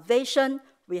have salvation,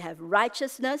 we have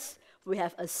righteousness, we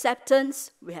have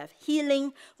acceptance, we have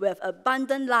healing, we have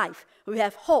abundant life, we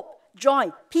have hope,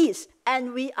 joy, peace,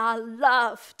 and we are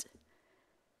loved.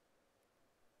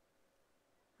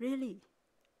 Really,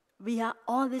 we are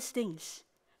all these things.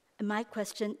 And my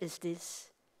question is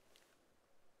this,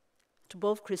 to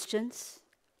both Christians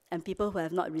and people who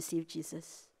have not received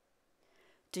Jesus.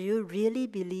 Do you really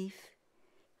believe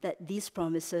that these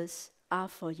promises are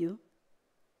for you?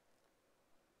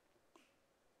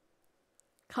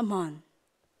 Come on.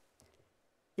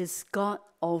 Is God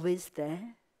always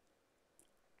there?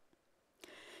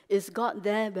 Is God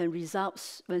there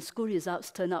when school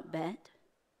results turn out bad?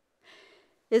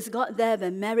 Is God there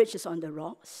when marriage is on the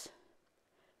rocks?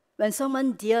 When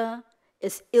someone dear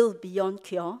is ill beyond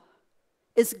cure?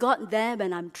 Is God there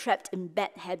when I'm trapped in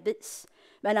bad habits?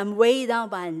 When I'm weighed down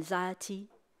by anxiety?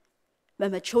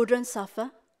 When my children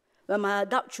suffer? When my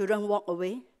adult children walk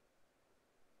away?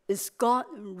 Is God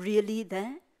really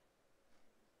there?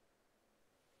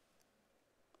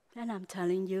 Then I'm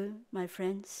telling you, my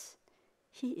friends,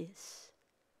 he is.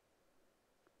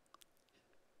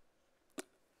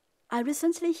 I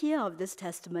recently hear of this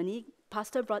testimony.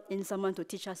 Pastor brought in someone to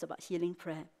teach us about healing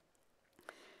prayer.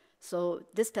 So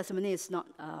this testimony is not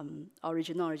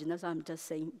original, so I'm just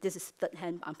saying, this is third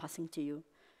hand I'm passing to you.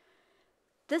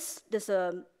 There's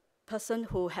a person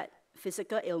who had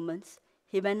physical ailments.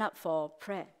 He went up for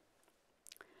prayer.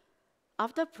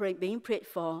 After being prayed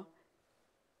for,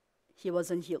 he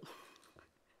wasn't healed.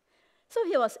 So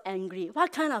he was angry.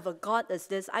 What kind of a God is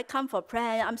this? I come for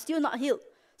prayer, I'm still not healed.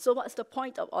 So what's the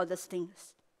point of all these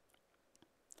things?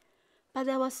 But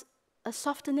there was a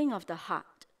softening of the heart.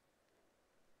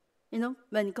 You know,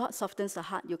 when God softens the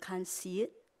heart, you can't see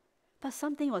it. But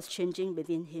something was changing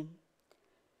within him.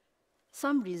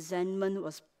 Some resentment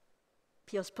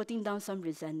he was putting down some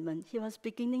resentment. He was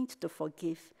beginning to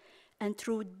forgive. And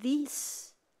through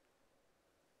this,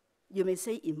 you may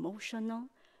say emotional,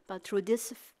 but through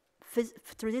this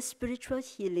spiritual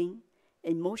healing,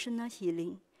 emotional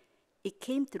healing, it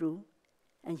came through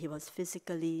and he was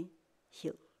physically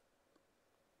healed.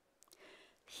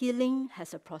 Healing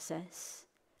has a process,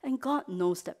 and God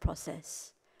knows that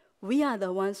process. We are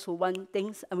the ones who want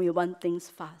things, and we want things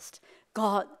fast.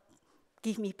 God,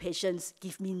 give me patience,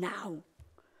 give me now.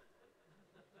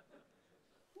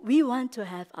 We want to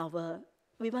have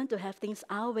things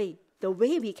our way, the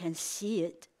way we can see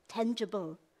it,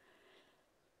 tangible.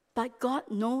 But God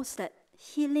knows that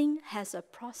healing has a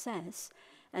process,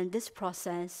 and this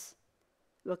process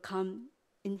will come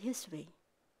in His way.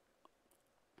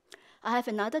 I have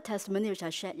another testimony which I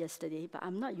shared yesterday, but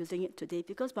I'm not using it today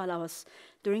because while I was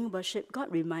during worship,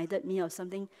 God reminded me of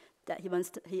something that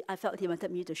I felt He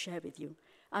wanted me to share with you.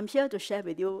 I'm here to share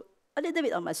with you a little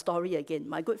bit of my story again.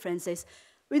 My good friend says,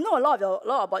 we know a lot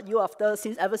about you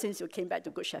ever since you came back to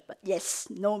Good Shepherd. Yes,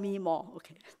 know me more.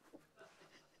 Okay.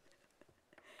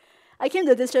 I came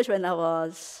to this church when I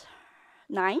was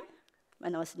 9.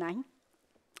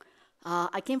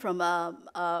 I came from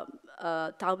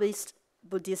a Taoist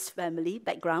Buddhist family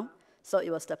background, so it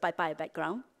was the Pai Pai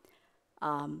background.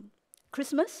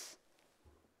 Christmas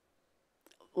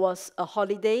was a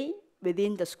holiday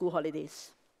within the school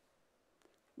holidays.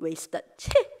 Wasted.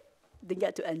 Didn't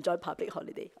get to enjoy public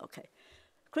holiday. Okay.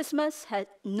 Christmas had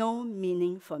no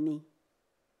meaning for me.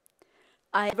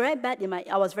 I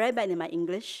was very bad in my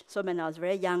English, so when I was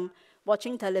very young,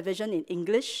 watching television in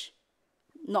English,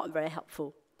 not very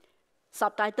helpful.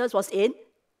 Subtitles was in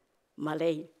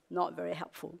Malay, not very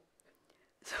helpful.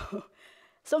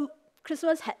 So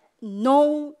Christmas had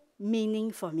no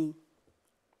meaning for me.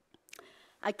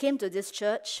 I came to this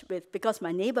church because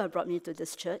my neighbor brought me to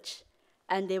this church,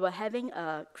 and they were having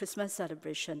a Christmas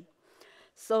celebration.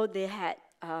 So they had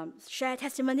shared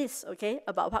testimonies,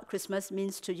 about what Christmas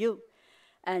means to you.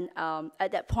 And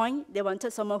at that point, they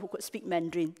wanted someone who could speak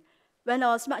Mandarin. When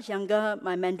I was much younger,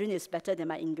 my Mandarin is better than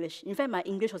my English. In fact, my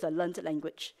English was a learned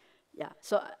language. Yeah,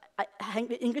 so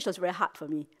English was very hard for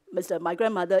me. My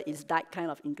grandmother is that kind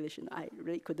of English, and I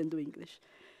really couldn't do English.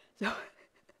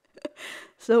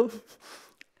 So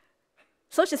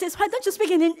she says, why don't you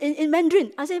speak in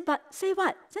Mandarin? I said, but say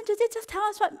what? Then just tell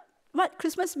us what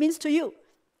Christmas means to you.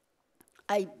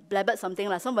 I blabbered something,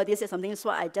 like somebody said something, so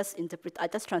I just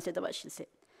translated what she said.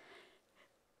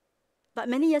 But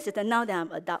many years later, now that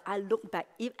I'm an adult, I look back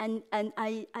and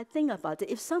I think about it.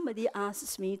 If somebody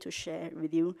asks me to share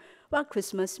with you what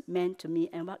Christmas meant to me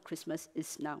and what Christmas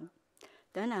is now,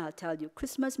 then I'll tell you,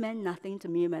 Christmas meant nothing to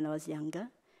me when I was younger.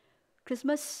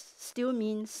 Christmas still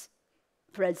means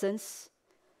presents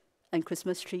and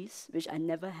Christmas trees, which I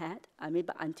never had,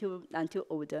 but until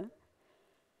older.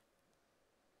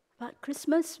 But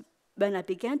Christmas, when I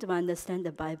began to understand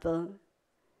the Bible,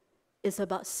 is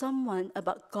about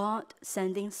God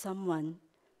sending someone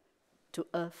to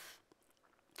earth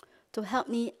to help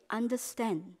me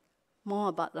understand more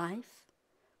about life,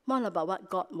 more about what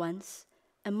God wants,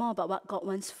 and more about what God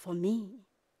wants for me.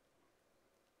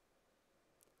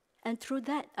 And through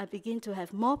that, I begin to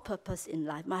have more purpose in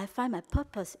life. I find my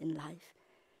purpose in life.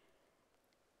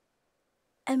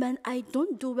 And when I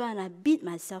don't do well and I beat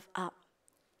myself up,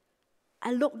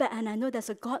 I look back and I know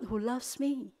there's a God who loves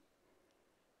me.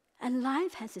 And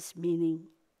life has its meaning.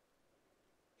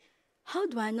 How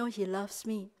do I know He loves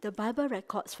me? The Bible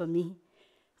records for me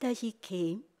that He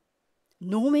came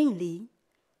knowingly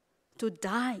to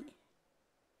die.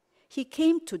 He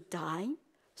came to die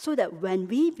so that when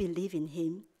we believe in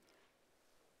Him,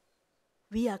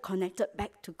 we are connected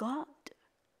back to God.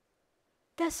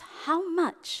 That's how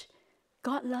much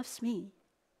God loves me.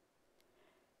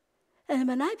 And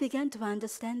when I began to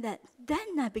understand that,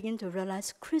 then I began to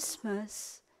realize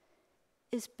Christmas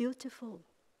is beautiful.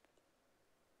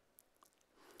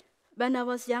 When I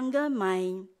was younger,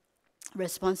 my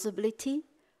responsibility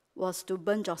was to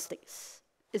burn joss sticks.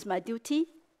 It's my duty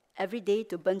every day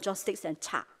to burn joss sticks and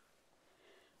cha.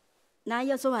 9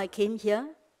 years old, I came here.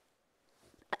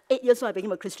 8 years old, I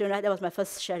became a Christian, right? That was my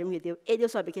first sharing with you. 8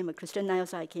 years old, I became a Christian. 9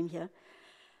 years old, I came here.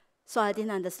 So I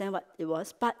didn't understand what it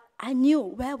was, but I knew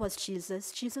where was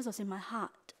Jesus. Jesus was in my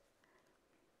heart.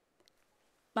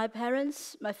 My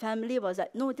parents, my family was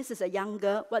like, no, this is a young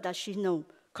girl. What does she know?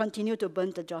 continue to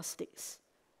burn the joss sticks.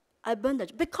 I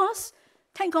burned because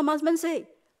 10 Commandments say,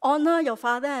 honor your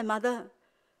father and mother.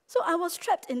 So I was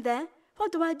trapped in there.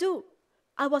 What do?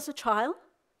 I was a child.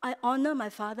 I honor my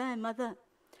father and mother.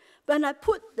 When I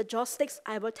put the joss sticks,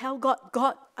 I will tell God,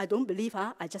 God, I don't believe,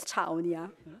 I just cha only.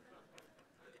 And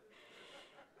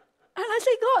I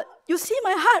say, God, you see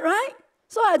my heart, right?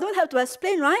 So I don't have to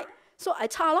explain, right? So I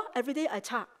cha, every day I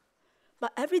cha.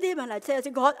 But every day when I say,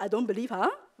 God, I don't believe,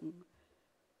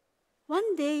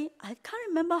 One day, I can't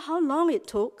remember how long it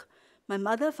took, my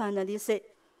mother finally said,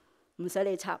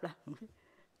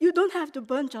 you don't have to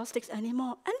burn joss sticks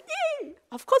anymore. And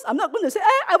of course, I'm not going to say,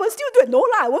 I will still do it. No,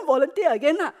 I won't volunteer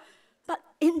again. But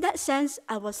in that sense,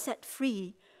 I was set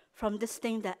free from this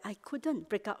thing that I couldn't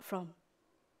break out from.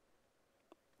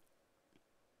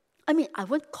 I mean, I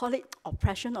wouldn't call it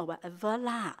oppression or whatever,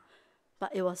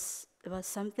 but it was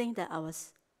something that I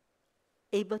was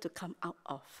able to come out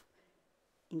of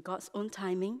in God's own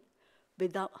timing,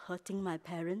 without hurting my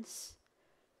parents,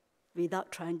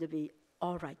 without trying to be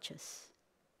all righteous.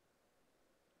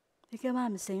 You get what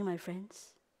I'm saying, my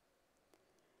friends?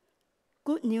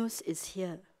 Good news is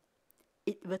here.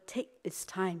 It will take its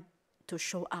time to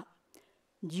show up.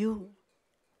 You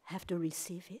have to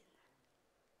receive it.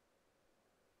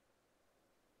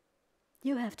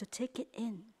 You have to take it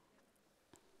in.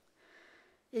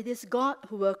 It is God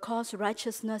who will cause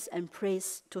righteousness and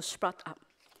praise to sprout up.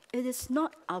 It is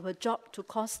not our job to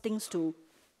cause things to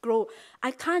grow.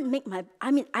 I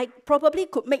probably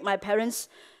could make my parents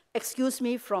excuse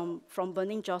me from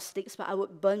burning joss sticks, but I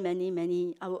would burn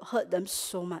many, I would hurt them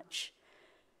so much.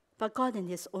 But God in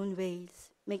His own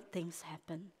ways make things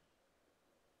happen.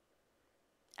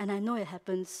 And I know it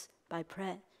happens by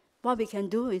prayer. What we can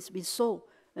do is we sow,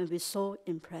 and we sow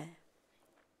in prayer.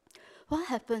 What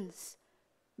happens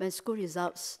when school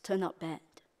results turn out bad?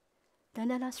 Then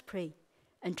let us pray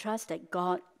and trust that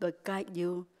God will guide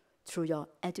you through your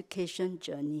education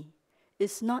journey.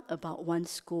 It's not about one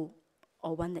school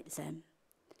or one exam.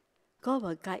 God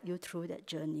will guide you through that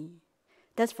journey.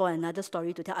 That's for another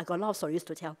story to tell. I got a lot of stories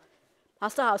to tell.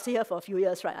 Pastor, I'll stay here for a few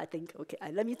years, right? I think. Okay,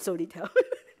 let me slowly tell.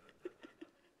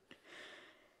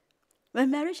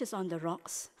 When marriage is on the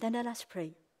rocks, then let us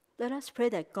pray. Let us pray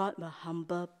that God will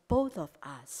humble both of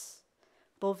us,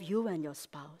 both you and your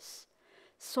spouse,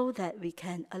 so that we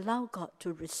can allow God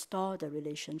to restore the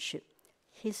relationship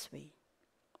His way.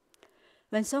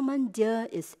 When someone dear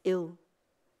is ill,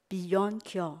 beyond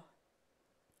cure,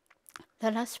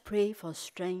 let us pray for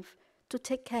strength to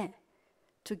take care,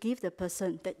 to give the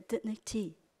person that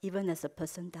dignity even as the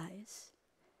person dies.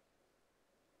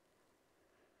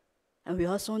 And we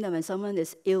also know that when someone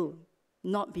is ill,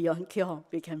 not beyond cure,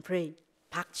 we can pray,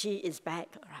 Pak Chi is back,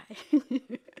 right?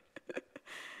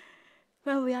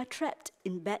 When we are trapped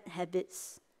in bad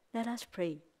habits, let us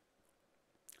pray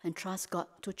and trust God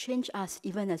to change us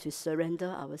even as we surrender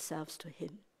ourselves to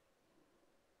Him.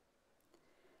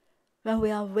 When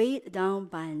we are weighed down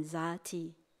by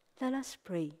anxiety, let us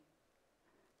pray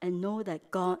and know that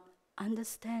God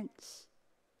understands.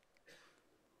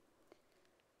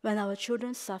 When our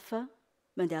children suffer,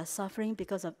 when they are suffering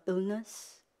because of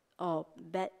illness or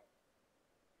bad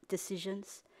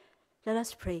decisions, let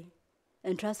us pray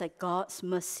and trust that God's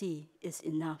mercy is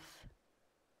enough.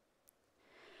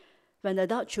 When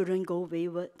adult children go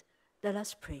wayward, let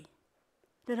us pray.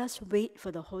 Let us wait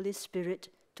for the Holy Spirit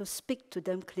to speak to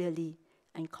them clearly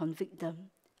and convict them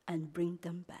and bring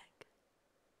them back.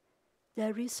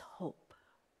 There is hope.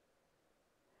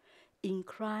 In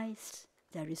Christ,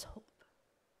 there is hope.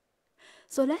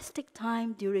 So let's take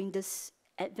time during this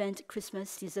Advent Christmas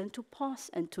season to pause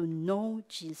and to know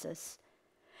Jesus,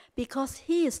 because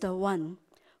He is the one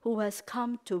who has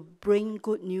come to bring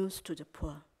good news to the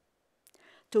poor,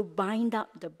 to bind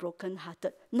up the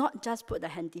brokenhearted, not just put the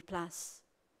handy plus.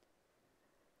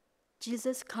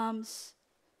 Jesus comes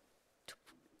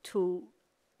to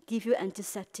give you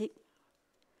antiseptic,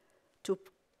 to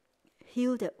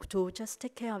heal that, to just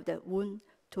take care of that wound,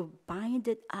 to bind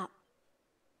it up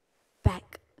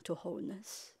back to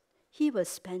wholeness. He will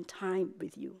spend time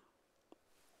with you.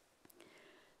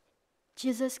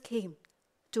 Jesus came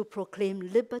to proclaim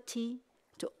liberty,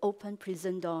 to open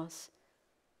prison doors,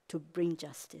 to bring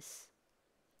justice.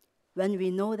 When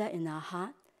we know that in our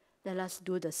heart, let us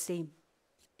do the same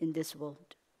in this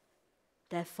world.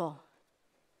 Therefore,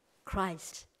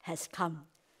 Christ has come.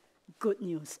 Good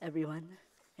news, everyone.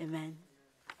 Amen.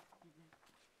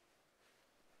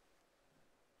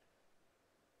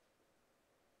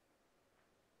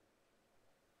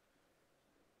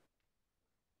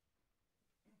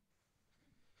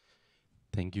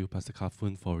 thank you, Pastor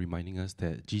Kafun, for reminding us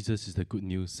that Jesus is the good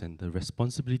news and the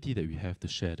responsibility that we have to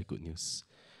share the good news.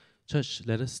 Church,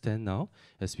 let us stand now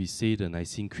as we say the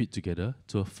Nicene Creed together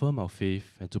to affirm our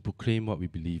faith and to proclaim what we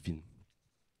believe in.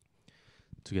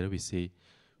 Together we say,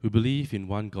 we believe in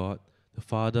one God, the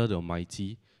Father, the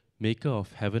Almighty, maker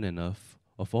of heaven and earth,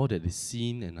 of all that is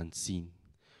seen and unseen.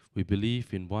 We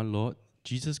believe in one Lord,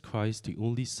 Jesus Christ, the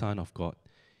only Son of God,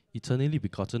 eternally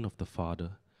begotten of the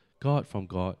Father, God from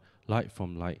God, light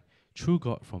from light, true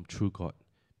God from true God,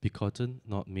 begotten,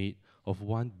 not made, of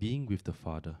one being with the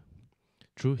Father.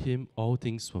 Through him all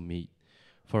things were made.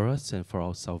 For us and for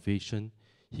our salvation,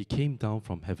 he came down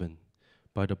from heaven.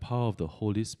 By the power of the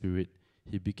Holy Spirit,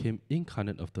 he became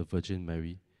incarnate of the Virgin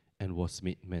Mary and was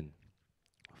made man.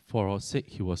 For our sake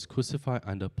he was crucified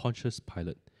under Pontius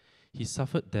Pilate. He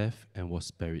suffered death and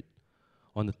was buried.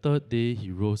 On the third day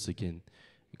he rose again.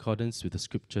 In accordance with the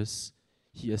scriptures,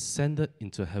 he ascended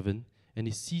into heaven and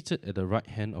is seated at the right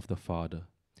hand of the Father.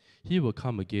 He will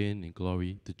come again in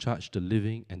glory to judge the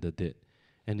living and the dead,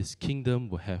 and his kingdom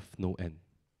will have no end.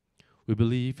 We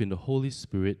believe in the Holy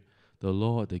Spirit, the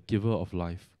Lord, the giver of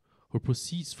life, who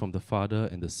proceeds from the Father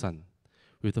and the Son.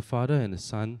 With the Father and the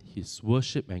Son, he is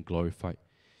worshipped and glorified.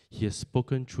 He has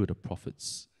spoken through the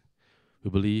prophets.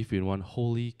 We believe in one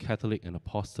holy, Catholic, and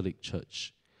Apostolic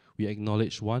Church. We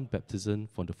acknowledge one baptism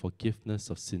for the forgiveness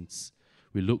of sins.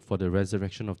 We look for the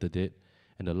resurrection of the dead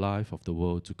and the life of the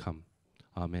world to come.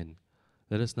 Amen.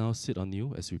 Let us now sit on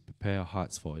you as we prepare our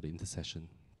hearts for the intercession.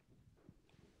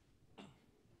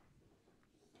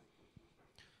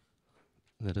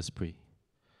 Let us pray.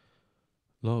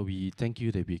 Lord, we thank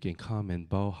you that we can come and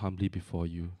bow humbly before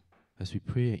you as we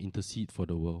pray and intercede for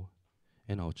the world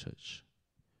and our church.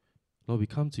 Lord, we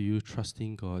come to you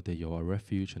trusting, God, that you are our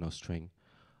refuge and our strength,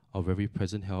 our very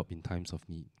present help in times of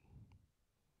need.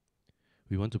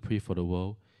 We want to pray for the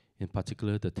world, in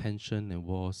particular the tension and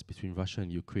wars between Russia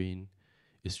and Ukraine,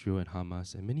 Israel and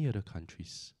Hamas, and many other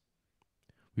countries.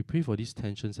 We pray for these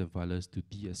tensions and violence to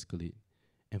de-escalate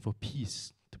and for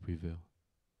peace to prevail.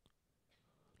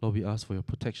 Lord, we ask for your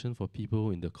protection for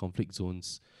people in the conflict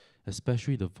zones,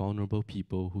 especially the vulnerable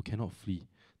people who cannot flee,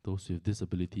 those with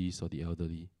disabilities or the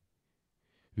elderly.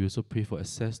 We also pray for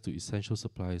access to essential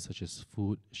supplies such as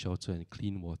food, shelter, and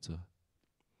clean water.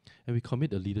 And we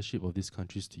commit the leadership of these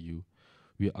countries to you.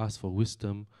 We ask for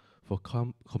wisdom, for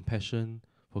compassion,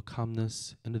 for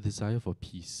calmness, and the desire for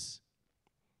peace.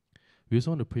 We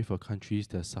also want to pray for countries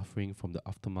that are suffering from the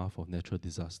aftermath of natural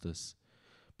disasters.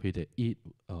 Pray that aid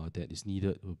that is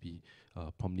needed will be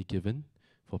promptly given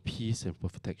for peace and for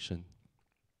protection.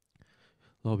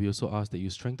 Lord, we also ask that you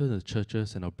strengthen the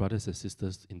churches and our brothers and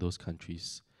sisters in those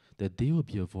countries, that they will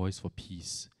be a voice for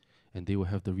peace, and they will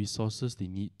have the resources they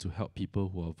need to help people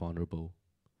who are vulnerable.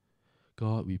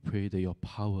 God, we pray that your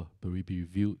power will be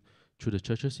revealed through the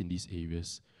churches in these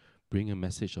areas, bring a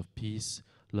message of peace,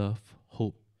 love,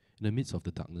 hope in the midst of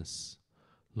the darkness.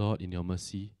 Lord, in your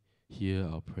mercy, hear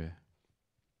our prayer.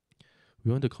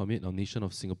 We want to commit our nation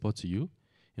of Singapore to you,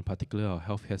 in particular our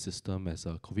healthcare system as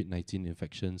our COVID-19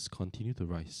 infections continue to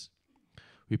rise.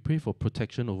 We pray for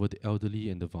protection over the elderly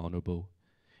and the vulnerable,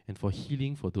 and for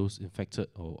healing for those infected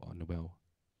or unwell.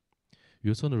 We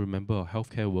also want to remember our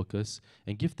healthcare workers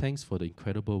and give thanks for the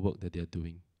incredible work that they are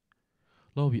doing.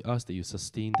 Lord, we ask that you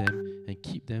sustain them and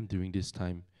keep them during this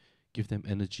time. Give them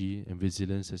energy and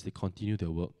resilience as they continue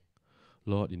their work.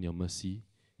 Lord, in your mercy,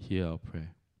 hear our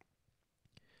prayer.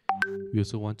 We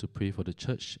also want to pray for the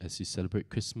church as we celebrate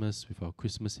Christmas with our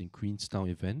Christmas in Queenstown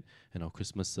event and our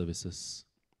Christmas services.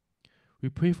 We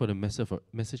pray for the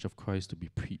message of Christ to be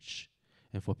preached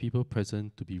and for people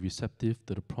present to be receptive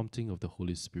to the prompting of the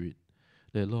Holy Spirit.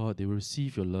 That, Lord, they will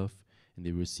receive your love and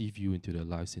they will receive you into their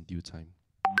lives in due time.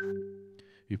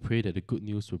 We pray that the good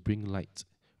news will bring light,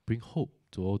 bring hope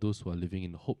to all those who are living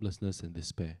in hopelessness and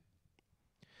despair.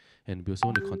 And we also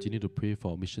want to continue to pray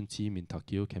for our mission team in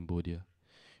Takeo, Cambodia.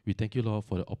 We thank you, Lord,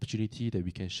 for the opportunity that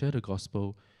we can share the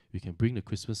gospel, we can bring the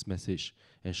Christmas message,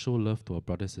 and show love to our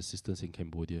brothers and sisters in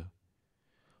Cambodia.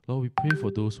 Lord, we pray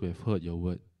for those who have heard your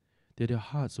word, that their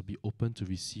hearts will be open to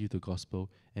receive the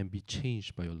gospel and be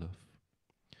changed by your love.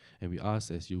 And we ask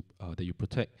that you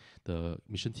protect the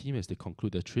mission team as they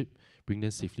conclude their trip, bring them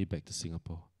safely back to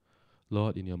Singapore.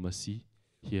 Lord, in your mercy,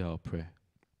 hear our prayer.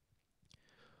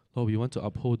 Lord, we want to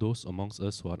uphold those amongst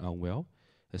us who are unwell,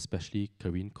 especially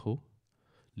Karine Koh,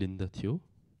 Linda Teo,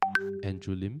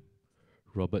 Andrew Lim,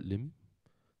 Robert Lim,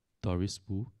 Doris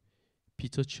Wu,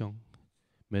 Peter Cheong,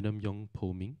 Madam Yong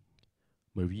Po Ming,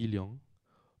 Marie Leong,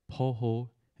 Paul Ho,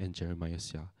 and Jeremiah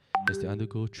Xia as they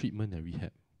undergo treatment and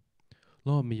rehab.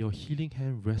 Lord, may your healing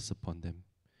hand rest upon them,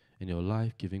 and your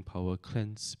life-giving power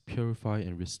cleanse, purify,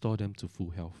 and restore them to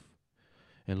full health.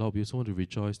 And Lord, we also want to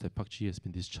rejoice that Pak Chi has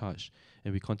been discharged,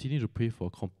 and we continue to pray for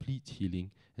complete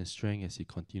healing and strength as he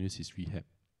continues his rehab.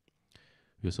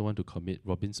 We also want to commit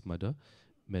Robin's mother,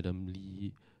 Madam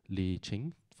Lee Lei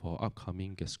Cheng, for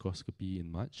upcoming gastroscopy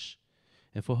in March,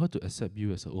 and for her to accept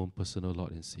you as her own personal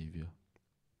Lord and Savior.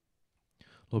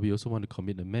 Lord, we also want to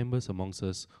commit the members amongst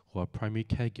us who are primary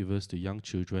caregivers to young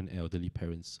children and elderly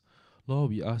parents.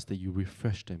 Lord, we ask that you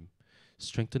refresh them,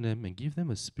 strengthen them, and give them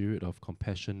a spirit of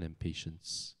compassion and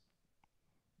patience.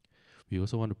 We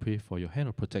also want to pray for your hand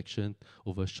of protection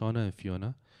over Shauna and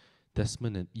Fiona,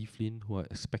 Desmond and Evelyn, who are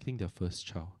expecting their first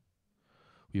child.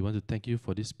 We want to thank you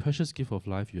for this precious gift of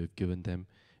life you have given them,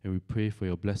 and we pray for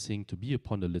your blessing to be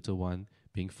upon the little one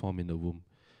being formed in the womb.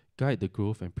 Guide the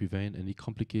growth and prevent any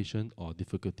complication or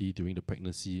difficulty during the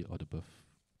pregnancy or the birth.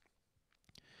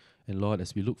 And Lord,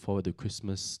 as we look forward to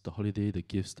Christmas, the holiday, the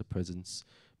gifts, the presents,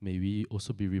 may we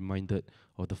also be reminded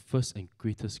of the first and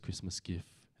greatest Christmas gift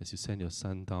as you send your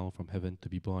Son down from heaven to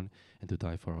be born and to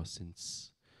die for our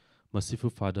sins. Merciful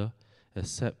Father,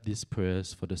 accept these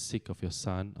prayers for the sake of your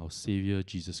Son, our Savior,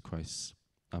 Jesus Christ.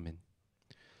 Amen.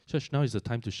 Church, now is the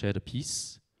time to share the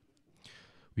peace.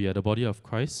 We are the body of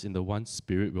Christ. In the one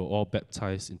Spirit, we're all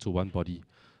baptized into one body.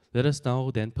 Let us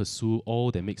now then pursue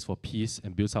all that makes for peace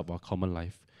and builds up our common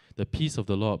life. The peace of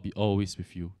the Lord be always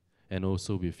with you, and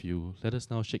also with you. Let us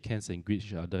now shake hands and greet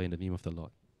each other in the name of the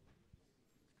Lord.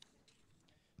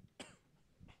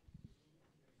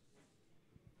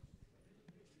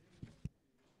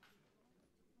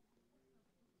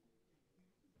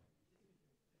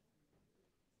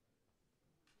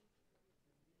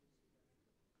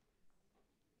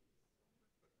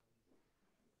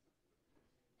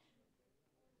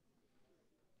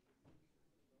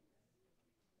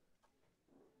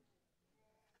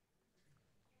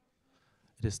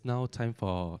 It is now time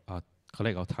for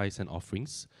collect our tithes and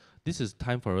offerings. This is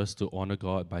time for us to honor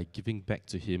God by giving back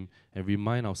to Him and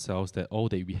remind ourselves that all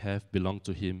that we have belong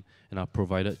to Him and are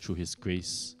provided through His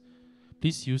grace.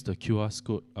 Please use the QR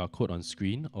code on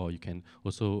screen, or you can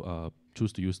also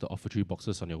choose to use the offertory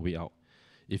boxes on your way out.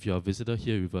 If you are a visitor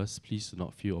here with us, please do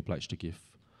not feel obliged to give.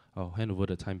 I'll hand over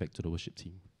the time back to the worship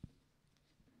team.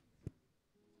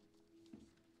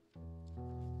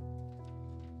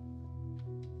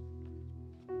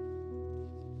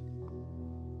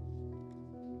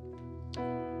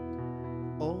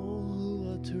 All who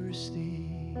are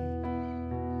thirsty,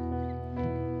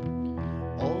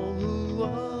 all who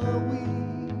are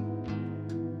weak,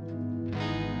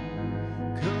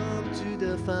 come to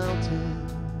the fountain.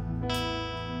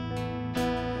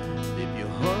 Dip your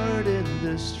heart in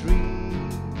the stream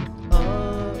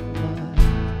of life,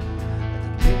 the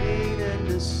pain and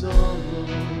the sorrow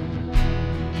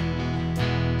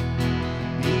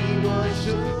be washed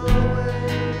away.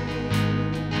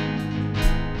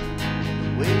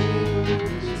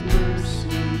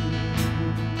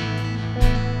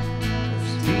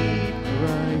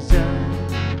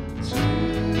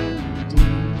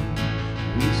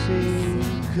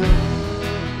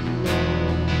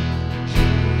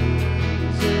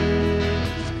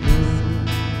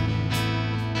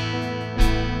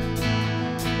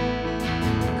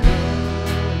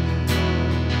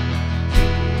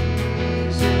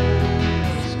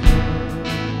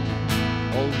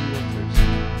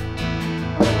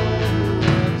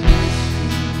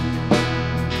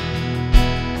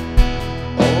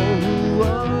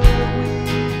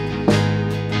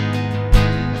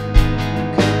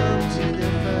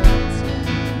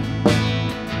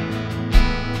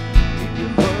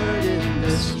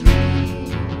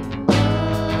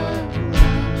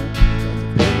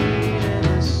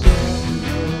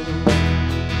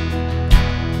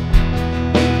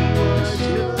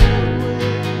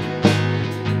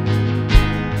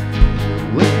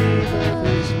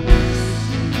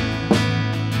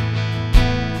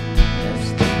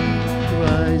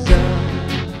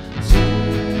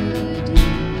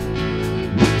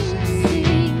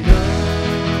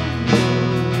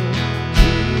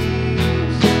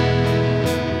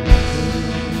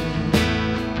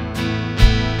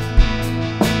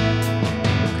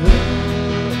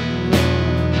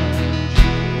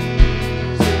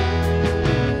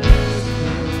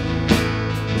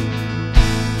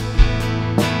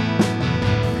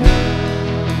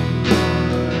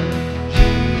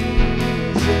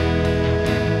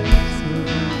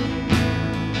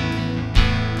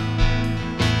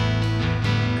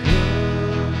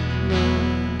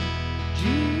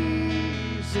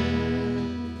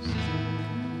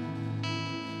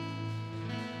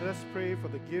 Let us pray for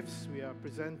the gifts we are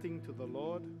presenting to the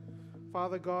Lord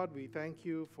Father God, we thank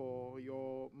you for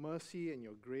your mercy and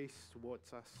your grace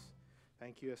towards us.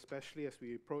 Thank you especially as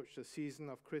we approach the season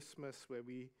of Christmas, where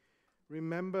we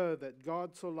remember that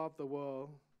God so loved the world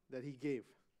that he gave.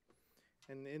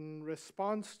 And in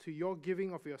response to your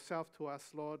giving of yourself to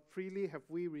us, Lord, freely have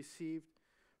we received,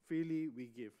 freely we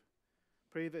give.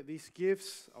 Pray that these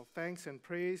gifts of thanks and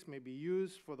praise may be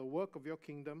used for the work of your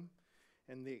kingdom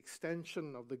and the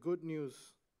extension of the good news,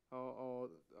 or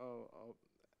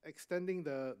extending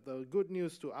the good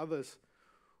news to others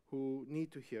who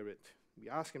need to hear it. We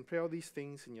ask and pray all these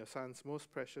things in your Son's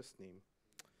most precious name.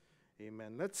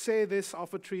 Amen. Let's say this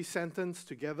offertory sentence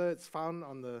together. It's found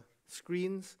on the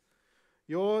screens.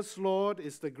 Yours, Lord,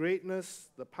 is the greatness,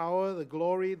 the power, the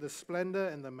glory, the splendor,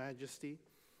 and the majesty.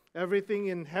 Everything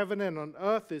in heaven and on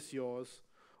earth is yours.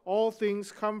 All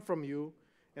things come from you,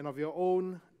 and of your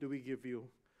own do we give you.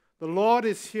 The Lord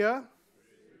is here.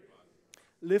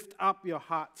 Lift up your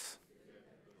hearts.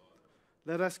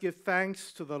 Let us give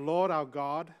thanks to the Lord our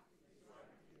God.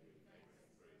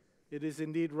 It is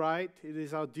indeed right. It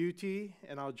is our duty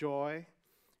and our joy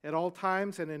at all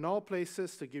times and in all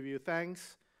places to give you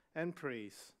thanks and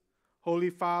praise.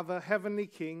 Holy Father, Heavenly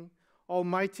King,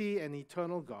 Almighty and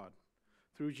eternal God,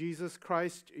 through Jesus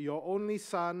Christ, your only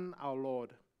Son, our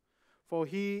Lord, for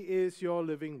he is your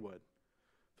living word.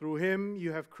 Through him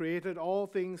you have created all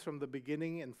things from the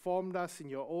beginning and formed us in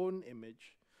your own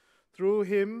image. Through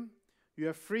him you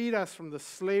have freed us from the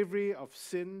slavery of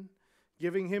sin,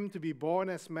 giving him to be born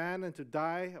as man and to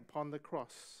die upon the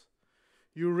cross.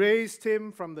 You raised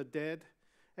him from the dead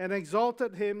and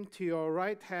exalted him to your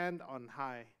right hand on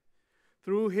high.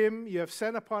 Through him you have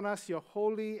sent upon us your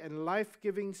holy and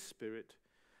life-giving Spirit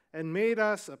and made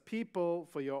us a people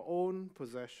for your own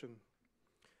possession.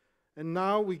 And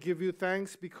now we give you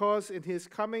thanks because in his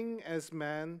coming as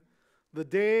man, the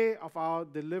day of our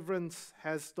deliverance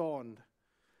has dawned.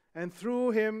 And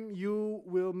through him you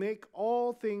will make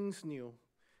all things new,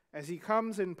 as he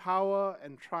comes in power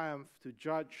and triumph to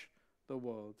judge the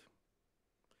world.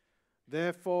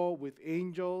 Therefore, with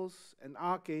angels and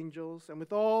archangels, and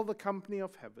with all the company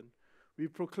of heaven, we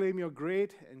proclaim your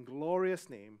great and glorious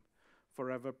name,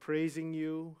 forever praising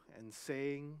you and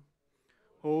saying,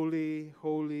 Holy,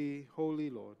 holy,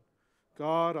 holy Lord,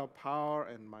 God of power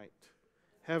and might.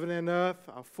 Heaven and earth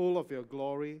are full of your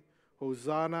glory.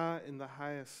 Hosanna in the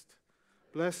highest.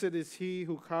 Blessed is he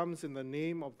who comes in the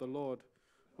name of the Lord.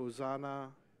 Hosanna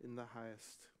in the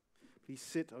highest. Please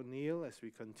sit or kneel as we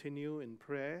continue in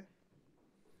prayer.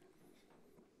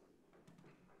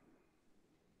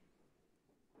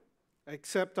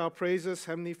 Accept our praises,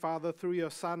 Heavenly Father, through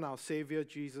your Son, our Savior,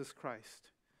 Jesus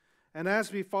Christ. And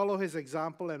as we follow his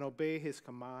example and obey his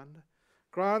command,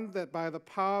 grant that by the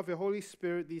power of your Holy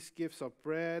Spirit, these gifts of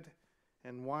bread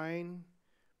and wine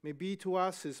may be to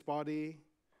us his body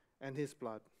and his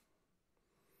blood.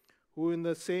 Who in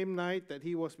the same night that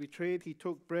he was betrayed, he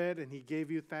took bread and he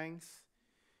gave you thanks.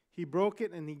 He broke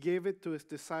it and he gave it to his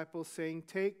disciples, saying,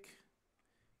 Take,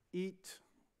 eat.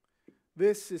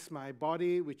 This is my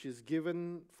body which is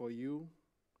given for you.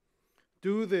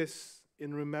 Do this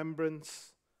in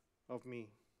remembrance of me.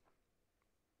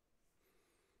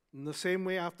 In the same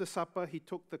way, after supper, he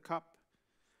took the cup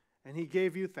and he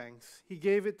gave you thanks. He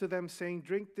gave it to them, saying,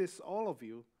 Drink this, all of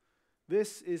you.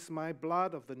 This is my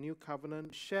blood of the new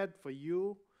covenant, shed for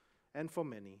you and for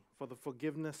many, for the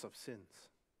forgiveness of sins.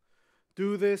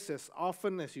 Do this as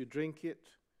often as you drink it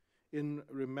in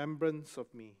remembrance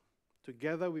of me.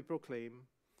 Together we proclaim,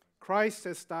 Christ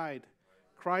has died,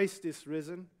 Christ is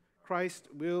risen, Christ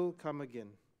will come again.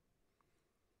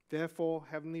 Therefore,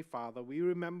 Heavenly Father, we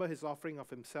remember his offering of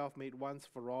himself made once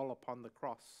for all upon the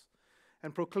cross,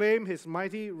 and proclaim his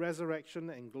mighty resurrection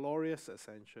and glorious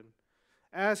ascension.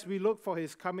 As we look for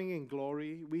his coming in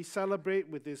glory, we celebrate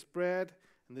with this bread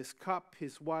and this cup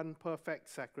his one perfect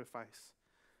sacrifice.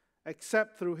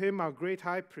 Accept through him, our great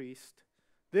high priest,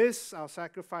 this our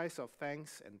sacrifice of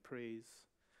thanks and praise.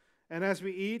 And as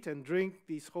we eat and drink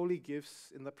these holy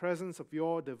gifts in the presence of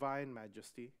your divine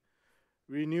majesty,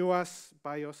 renew us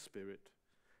by your Spirit,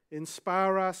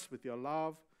 inspire us with your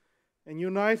love, and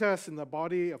unite us in the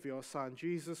body of your Son,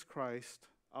 Jesus Christ,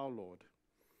 our Lord.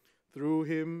 Through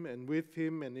him and with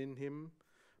him and in him,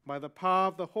 by the power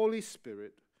of the Holy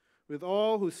Spirit, with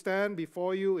all who stand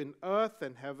before you in earth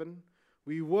and heaven,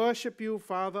 we worship you,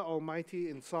 Father Almighty,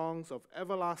 in songs of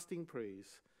everlasting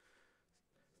praise.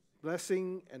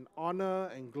 Blessing and honor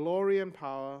and glory and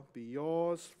power be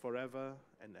yours forever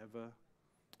and ever.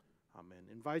 Amen.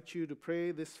 Invite you to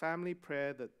pray this family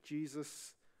prayer that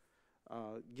Jesus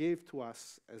gave to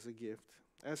us as a gift.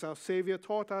 As our Savior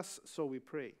taught us, so we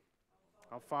pray.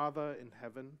 Our Father in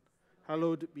heaven,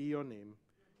 hallowed be your name.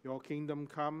 Your kingdom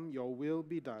come, your will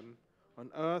be done, on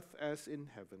earth as in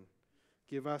heaven.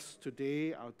 Give us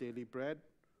today our daily bread.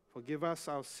 Forgive us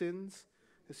our sins,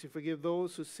 as we forgive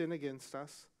those who sin against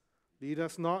us. Lead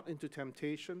us not into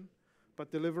temptation,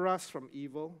 but deliver us from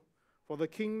evil. For the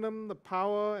kingdom, the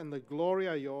power, and the glory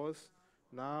are yours,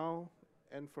 now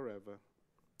and forever.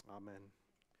 Amen.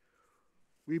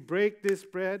 We break this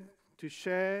bread to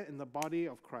share in the body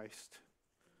of Christ.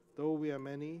 Though we are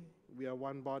many, we are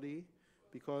one body,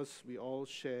 because we all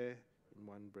share in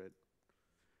one bread.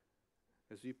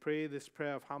 As we pray this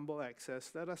prayer of humble access,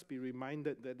 let us be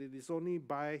reminded that it is only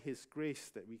by His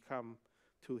grace that we come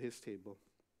to His table.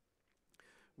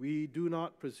 We do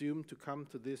not presume to come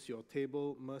to this, your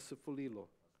table, mercifully, Lord,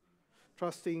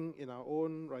 trusting in our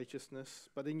own righteousness,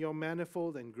 but in your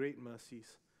manifold and great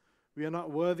mercies. We are not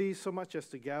worthy so much as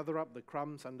to gather up the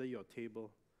crumbs under your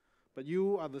table, but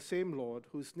you are the same Lord,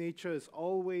 whose nature is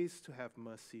always to have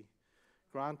mercy.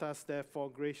 Grant us, therefore,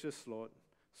 gracious Lord,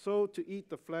 so to eat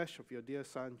the flesh of your dear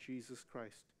Son, Jesus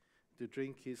Christ, to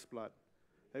drink his blood,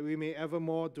 that we may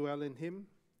evermore dwell in him,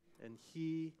 and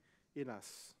he in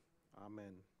us.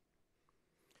 Amen.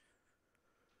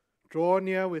 Draw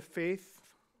near with faith.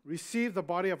 Receive the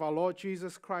body of our Lord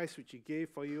Jesus Christ, which he gave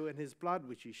for you, and his blood,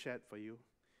 which he shed for you.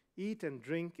 Eat and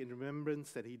drink in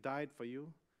remembrance that he died for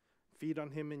you. Feed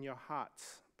on him in your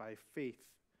hearts by faith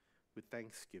with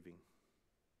thanksgiving.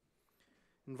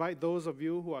 Invite those of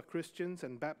you who are Christians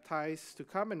and baptized to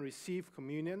come and receive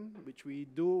communion, which we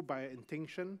do by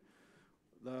intinction.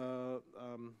 The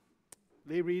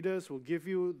lay readers will give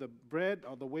you the bread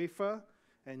or the wafer,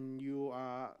 and you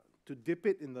are to dip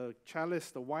it in the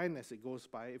chalice, the wine, as it goes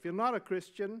by. If you're not a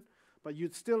Christian, but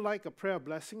you'd still like a prayer of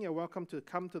blessing, you're welcome to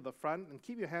come to the front and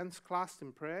keep your hands clasped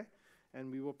in prayer, and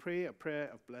we will pray a prayer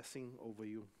of blessing over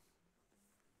you.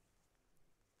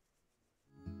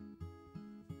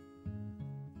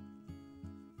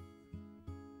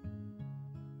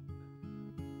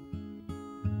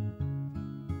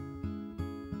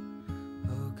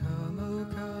 O come,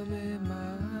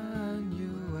 Emmanuel,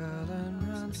 and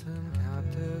ransom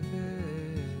captive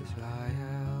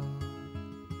Israel,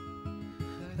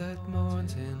 that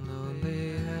mourns in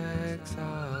lonely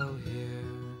exile here,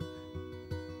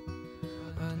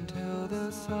 until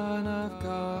the Son of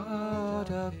God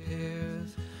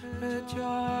appears.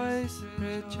 Rejoice,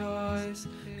 rejoice,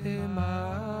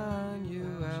 Emmanuel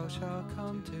shall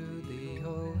come to thee,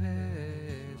 O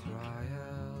Israel.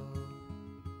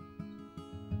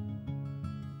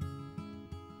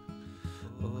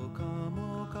 O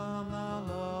come, thou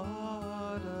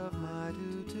Lord of might,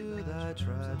 who to thy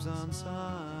tribes on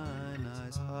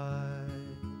Sinai's height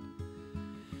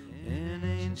in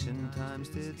ancient times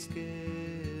didst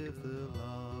give the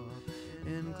law,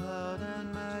 in cloud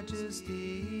and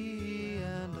majesty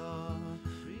and awe.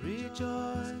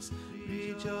 Rejoice,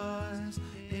 rejoice,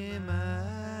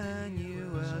 Emmanuel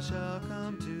shall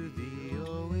come to thee,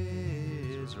 O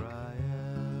Israel.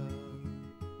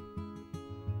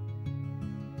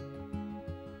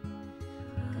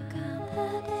 The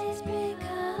days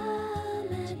become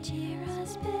and cheer our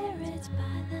spirits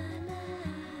by thine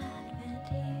advent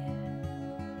here.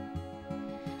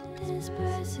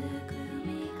 Disperse the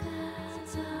gloomy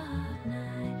clouds of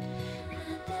night,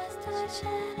 and death's dark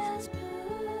shadows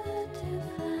put to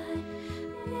flight.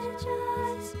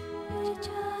 Rejoice,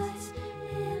 rejoice,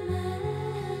 Emmanuel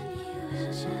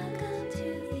shall come to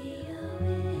thee, O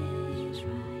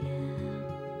Israel.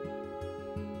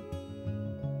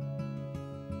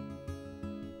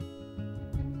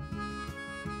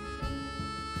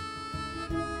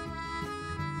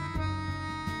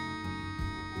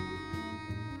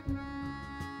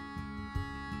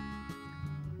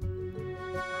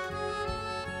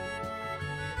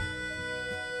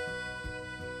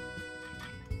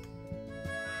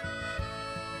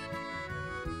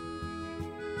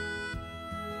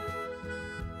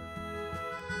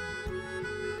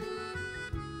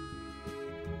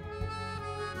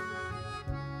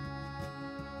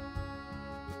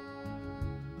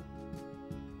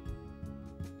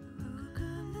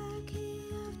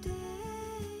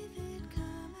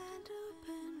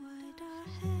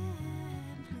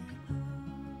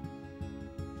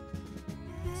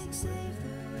 Save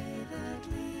the way that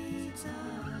leads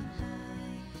on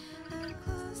high, and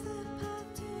close the path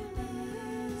to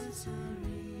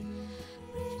misery.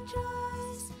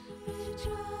 Rejoice,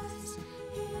 rejoice,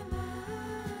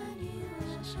 Emmanuel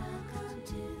shall come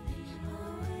to thee, O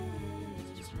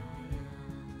Israel.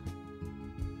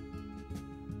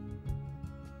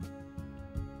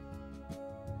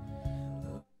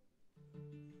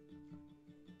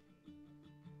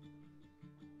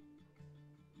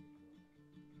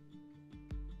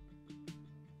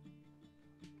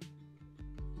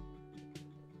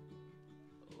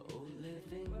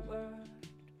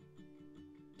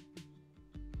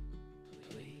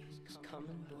 come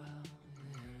and dwell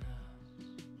in us.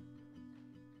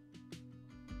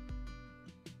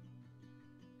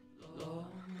 Lord,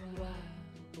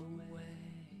 wipe away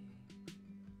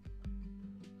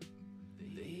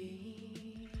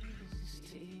these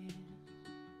tears.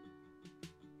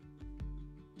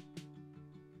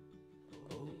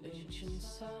 Oh, ancient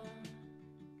sun,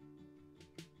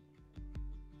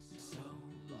 so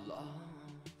long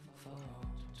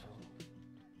foretold,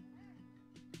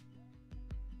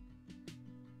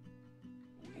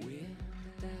 with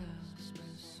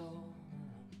desperate soul,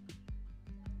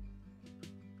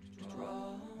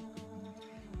 draw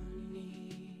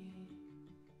near,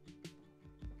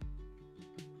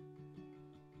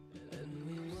 and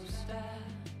we will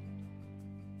stand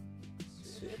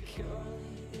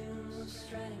securely in the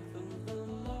strength of the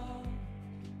Lord.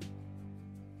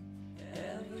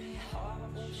 Every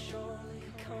heart will surely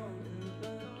come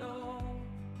and adore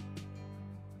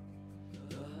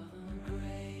the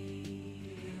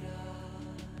great I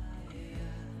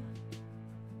am.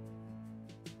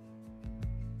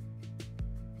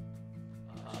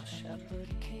 Our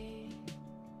shepherd king,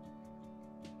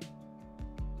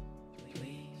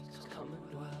 please come and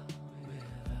dwell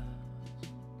with us.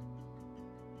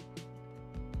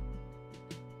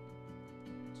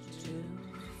 To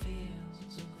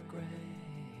fields of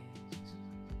grace,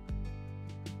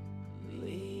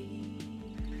 lead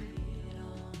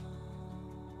on,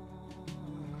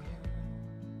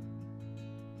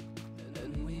 and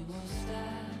then we will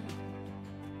stand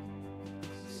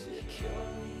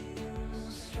securely in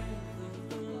the strength of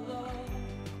the Lord.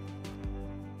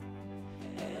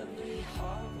 Every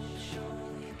heart will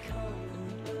surely come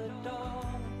and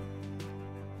adore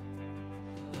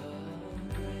the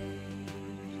great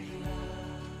I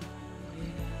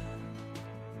am.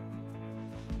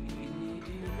 We need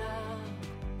you now.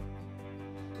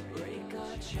 Break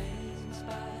our chains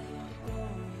by your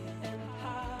glory and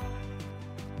power.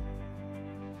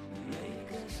 Make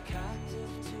us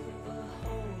captive to the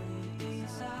holy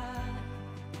desire.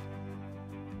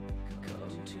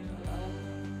 Come to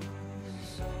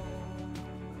us, oh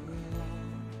Lord.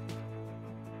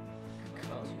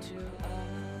 Come to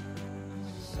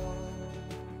us, oh Lord.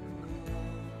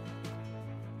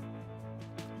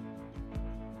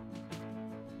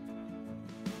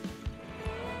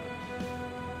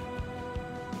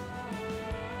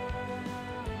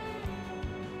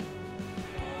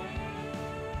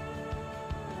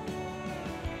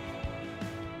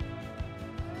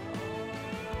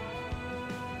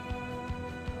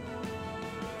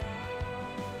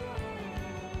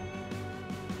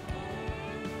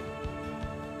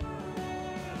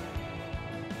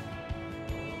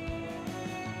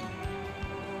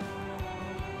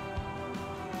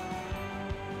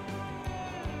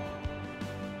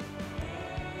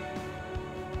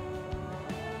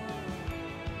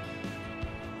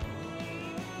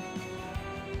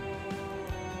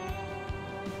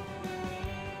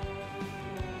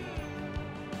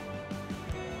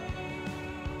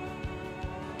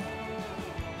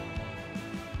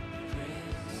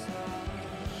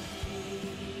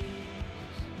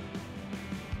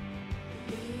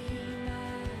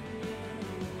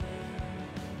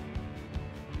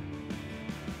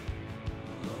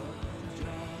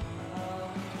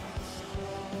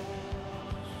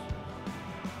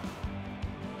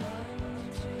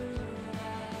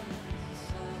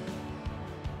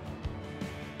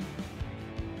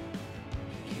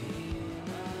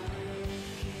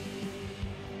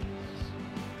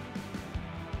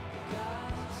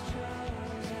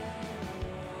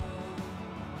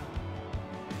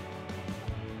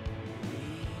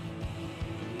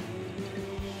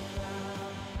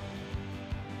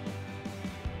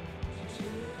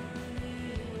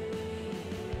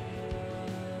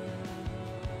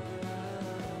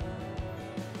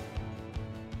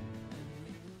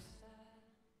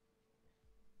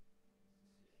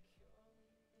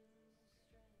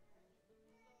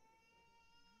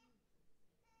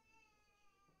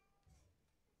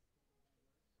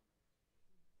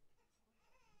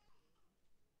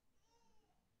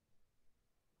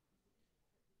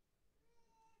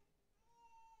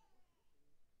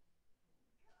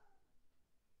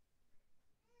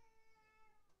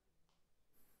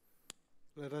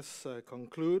 Let us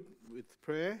conclude with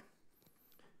prayer.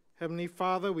 Heavenly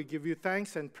Father, we give you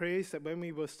thanks and praise that when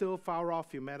we were still far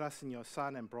off, you met us in your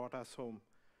Son and brought us home.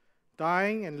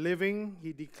 Dying and living,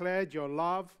 he declared your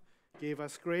love, gave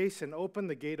us grace, and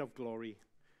opened the gate of glory.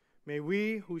 May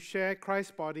we who share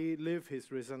Christ's body live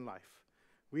his risen life.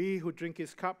 We who drink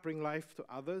his cup bring life to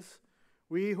others.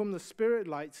 We whom the Spirit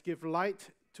lights give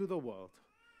light to the world.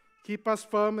 Keep us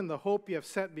firm in the hope you have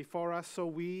set before us, so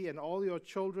we and all your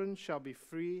children shall be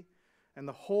free, and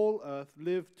the whole earth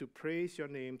live to praise your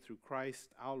name through Christ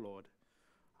our Lord.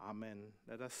 Amen.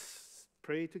 Let us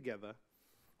pray together.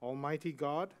 Almighty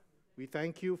God, we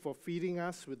thank you for feeding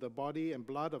us with the body and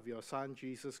blood of your Son,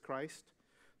 Jesus Christ.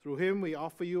 Through him we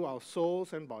offer you our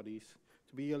souls and bodies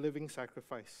to be a living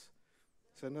sacrifice.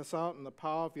 Send us out in the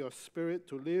power of your Spirit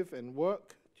to live and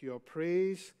work to your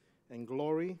praise and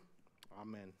glory.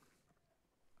 Amen.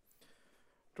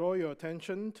 Draw your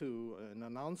attention to an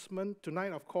announcement.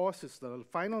 Tonight, of course, is the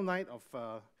final night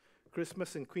of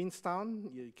Christmas in Queenstown.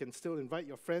 You can still invite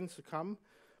your friends to come.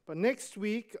 But next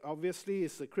week, obviously,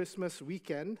 is the Christmas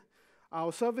weekend.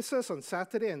 Our services on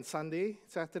Saturday and Sunday,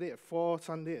 Saturday at 4,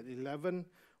 Sunday at 11,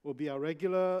 will be our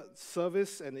regular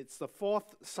service, and it's the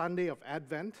fourth Sunday of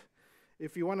Advent.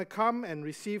 If you want to come and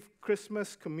receive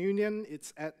Christmas communion,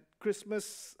 it's at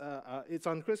it's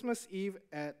on Christmas Eve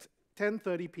at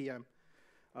 10:30 p.m.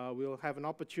 We'll have an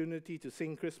opportunity to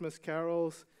sing Christmas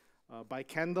carols by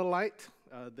candlelight.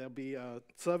 There'll be a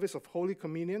service of Holy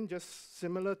Communion, just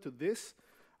similar to this.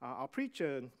 I'll preach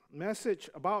a message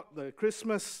about the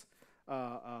Christmas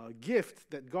gift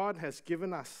that God has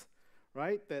given us,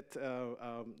 right? That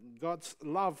God's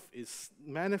love is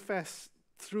manifest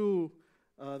through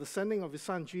the sending of his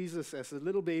Son Jesus as a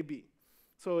little baby.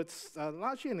 So it's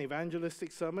largely an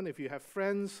evangelistic sermon. If you have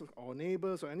friends or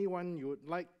neighbors or anyone you would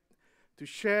like to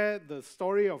share the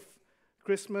story of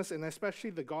Christmas and especially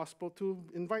the gospel, to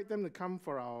invite them to come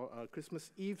for our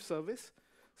Christmas Eve service.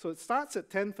 So it starts at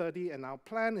 10:30, and our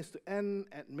plan is to end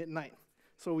at midnight.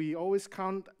 So we always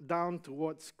count down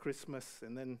towards Christmas,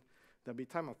 and then there'll be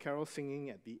time of carol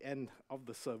singing at the end of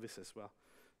the service as well.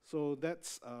 So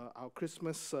that's our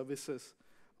Christmas services.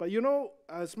 But you know,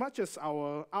 as much as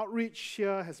our outreach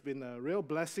here has been a real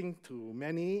blessing to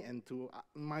many, and to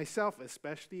myself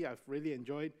especially, I've really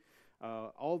enjoyed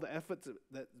all the efforts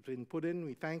that's been put in.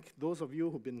 We thank those of you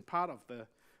who've been part of the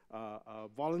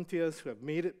volunteers who have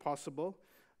made it possible.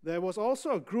 There was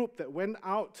also a group that went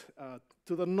out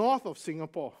to the north of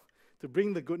Singapore to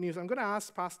bring the good news. I'm going to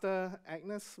ask Pastor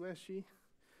Agnes, where is she,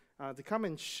 to come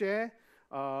and share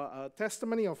a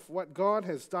testimony of what God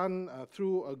has done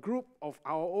through a group of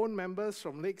our own members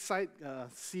from Lakeside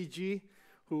CG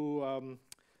who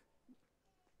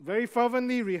very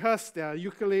fervently rehearsed their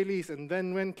ukuleles and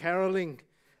then went caroling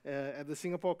at the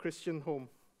Singapore Christian Home.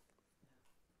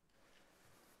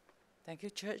 Thank you,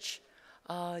 Church.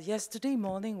 Yesterday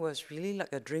morning was really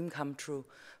like a dream come true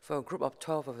for a group of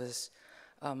 12 of us.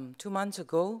 2 months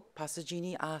ago, Pastor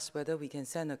Jeannie asked whether we can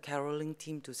send a caroling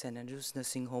team to St. Andrew's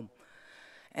Nursing Home.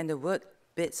 And the word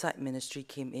bedside ministry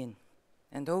came in.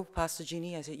 And though Pastor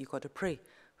Jeannie, I said, you got to pray.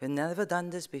 We've never done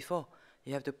this before.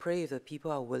 You have to pray if the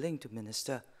people are willing to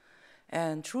minister.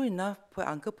 And true enough,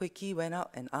 Uncle Pweki went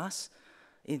out and asked.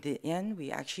 In the end, we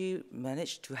actually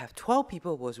managed to have 12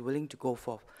 people who was willing to go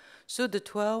forth. So the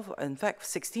 12, in fact,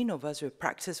 16 of us, we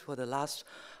practiced for the last,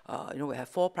 we had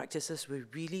 4 practices. We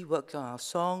really worked on our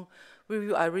song.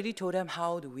 I really told them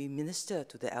how do we minister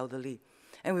to the elderly.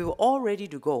 And we were all ready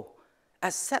to go,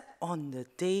 except on the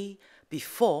day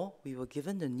before, we were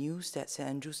given the news that St.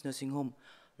 Andrew's Nursing Home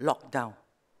locked down.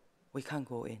 We can't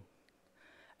go in.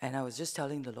 And I was just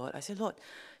telling the Lord, I said, Lord,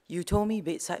 you told me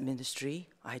bedside ministry.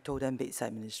 I told them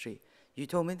bedside ministry. You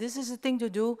told me this is the thing to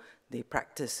do. They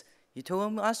practice. You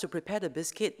told us to prepare the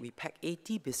biscuit. We packed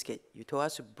 80 biscuit. You told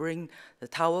us to bring the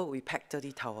towel. We packed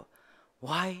 30 towel.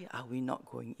 Why are we not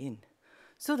going in?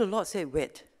 So the Lord said,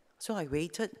 wait. So I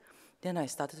waited. Then I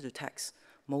started to text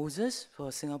Moses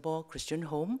for Singapore Christian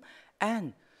Home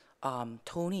and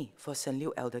Tony for St.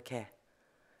 Luke Elder Care.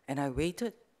 And I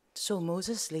waited. So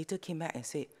Moses later came back and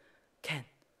said, Ken,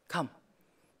 come.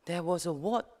 There was a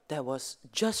ward that was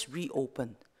just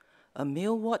reopened, a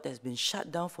male ward that's been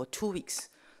shut down for 2 weeks.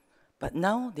 But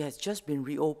now it has just been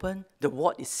reopened. The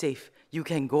ward is safe. You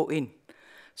can go in.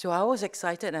 So I was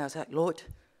excited and I was like, Lord,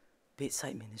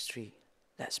 bedside ministry,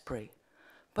 let's pray.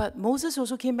 But Moses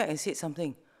also came back and said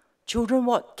something. Children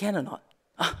ward, can or not?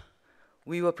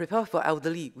 We were prepared for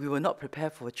elderly. We were not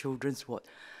prepared for children's ward.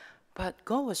 But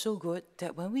God was so good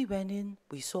that when we went in,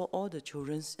 we saw all the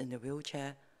children in the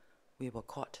wheelchair. We were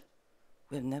caught.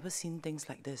 We have never seen things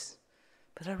like this.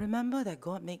 But I remember that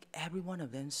God made every one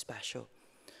of them special.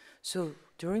 So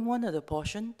during one of the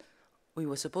portion, we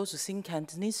were supposed to sing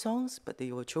Cantonese songs, but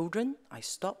they were children. I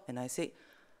stopped and I said,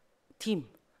 team,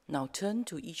 now turn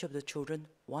to each of the children,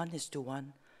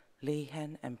 1:1, lay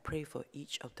hand and pray for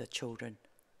each of the children.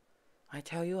 I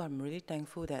tell you, I'm really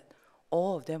thankful that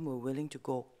all of them were willing to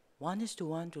go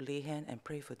 1:1 to lay hand and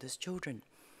pray for these children.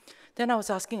 Then I was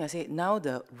asking, I said, now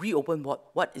the reopen ward,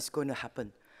 what is going to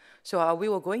happen? So we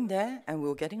were going there and we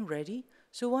were getting ready.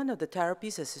 So one of the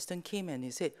therapist assistant came and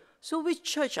he said, "So which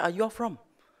church are you from?"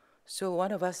 So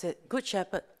one of us said, "Good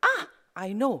Shepherd." "Ah,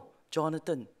 I know,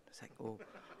 Jonathan." It's like, oh,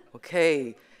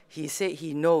 okay. He said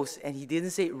he knows, and he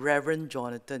didn't say Reverend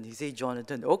Jonathan. He said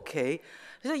Jonathan. Okay.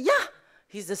 He said, "Yeah,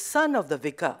 he's the son of the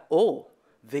vicar." "Oh,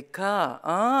 vicar.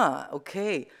 Ah,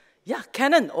 okay. Yeah,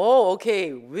 Canon. Oh,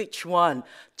 okay. Which one?"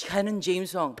 "Canon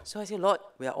James Wong." So I said, "Lord,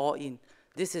 we are all in.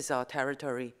 This is our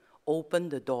territory. Open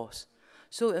the doors."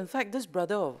 So in fact, this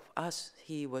brother of us,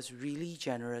 he was really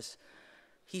generous.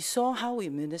 He saw how we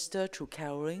minister through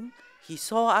caroling. He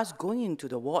saw us going into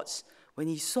the wards. When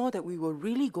he saw that we were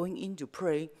really going in to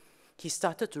pray, he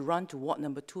started to run to ward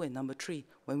number 2 and number 3.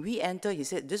 When we entered, he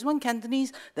said, "This one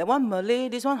Cantonese, that one Malay,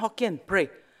 this one Hokkien, pray."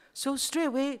 So straight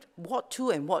away, ward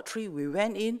 2 and ward 3, we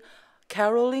went in.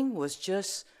 Caroling was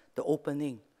just the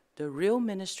opening. The real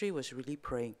ministry was really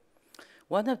praying.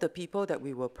 One of the people that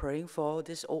we were praying for,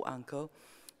 this old uncle,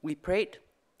 we prayed,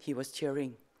 he was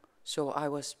tearing. So I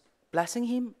was blessing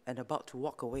him and about to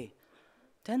walk away.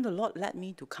 Then the Lord led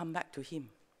me to come back to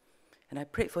him. And I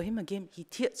prayed for him again. He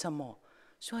teared some more.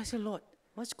 So I said, "Lord,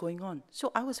 what's going on?"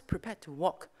 So I was prepared to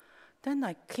walk. Then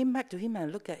I came back to him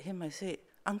and looked at him. I said,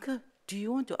 "Uncle, do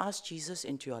you want to ask Jesus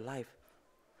into your life?"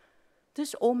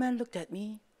 This old man looked at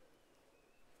me,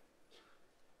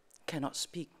 cannot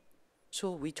speak.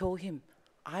 So we told him,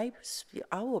 I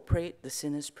will pray the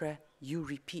sinner's prayer. You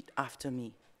repeat after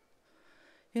me.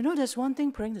 You know, there's one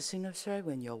thing praying the sinner's prayer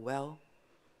when you're well,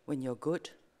 when you're good.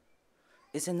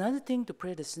 It's another thing to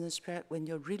pray the sinner's prayer when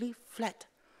you're really flat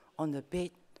on the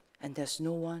bed and there's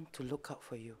no one to look out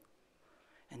for you.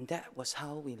 And that was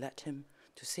how we led him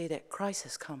to say that Christ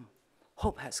has come,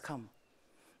 hope has come.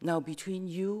 Now between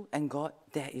you and God,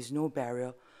 there is no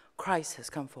barrier. Christ has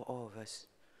come for all of us.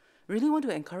 Really want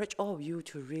to encourage all of you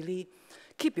to really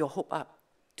keep your hope up.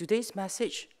 Today's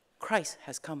message, Christ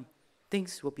has come.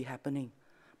 Things will be happening.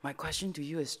 My question to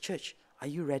you is, church, are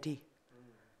you ready?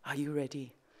 Are you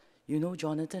ready? You know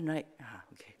Jonathan, right?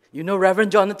 Okay. You know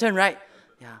Reverend Jonathan, right?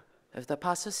 Yeah. If the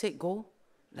pastor said go,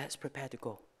 let's prepare to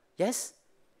go. Yes?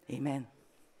 Amen.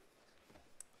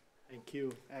 Thank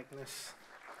you, Agnes.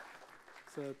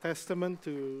 It's a testament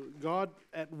to God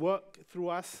at work through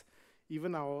us.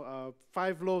 Even our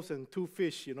 5 loaves and 2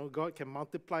 fish, you know, God can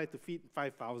multiply to feed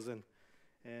 5,000.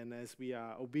 And as we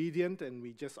are obedient and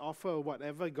we just offer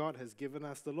whatever God has given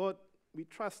us, the Lord, we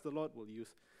trust the Lord will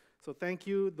use. So thank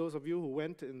you, those of you who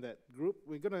went in that group.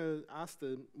 We're going to ask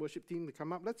the worship team to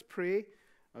come up. Let's pray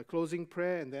a closing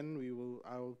prayer, and then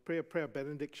I'll pray a prayer of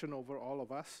benediction over all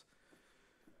of us.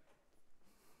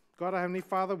 God, our Heavenly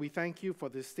Father, we thank you for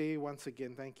this day once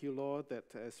again. Thank you, Lord,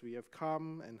 that as we have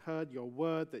come and heard your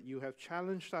word, that you have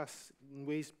challenged us in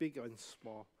ways big and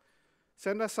small.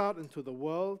 Send us out into the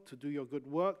world to do your good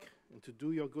work and to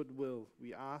do your good will.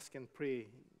 We ask and pray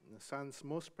in the Son's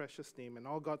most precious name. And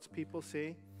all God's people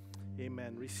say,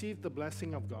 amen. Receive the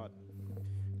blessing of God.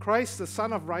 Christ, the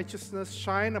Son of righteousness,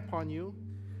 shine upon you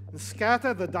and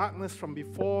scatter the darkness from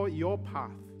before your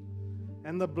path.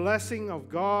 And the blessing of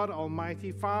God,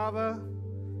 Almighty Father,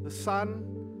 the Son,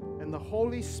 and the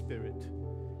Holy Spirit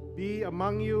be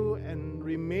among you and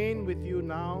remain with you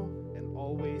now and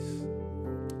always.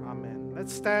 Amen.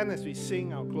 Let's stand as we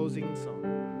sing our closing song.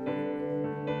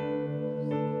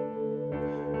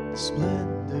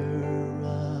 Splendor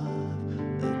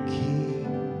of the King,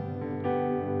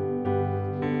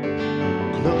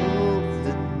 clothed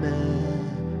in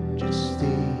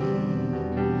majesty,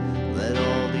 let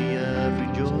all the earth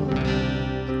rejoice,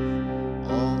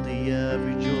 all the earth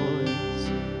rejoice.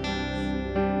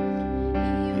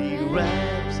 He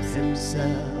wraps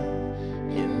himself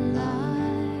in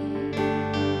light,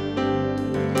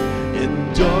 in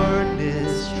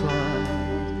darkness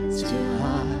tries to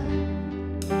hide.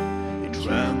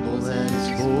 Tremble at his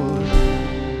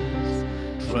voice,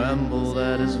 tremble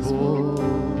at his voice.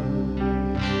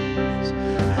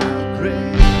 How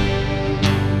great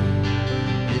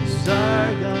is our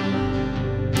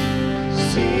God?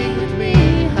 Sing with me,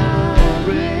 how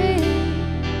great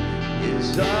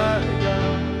is our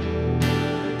God?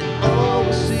 And all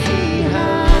will see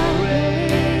how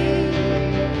great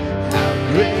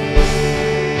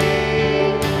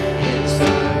is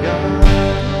our God.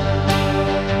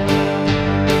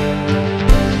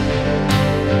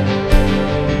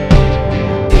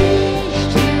 Age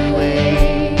to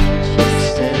age you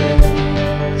stand,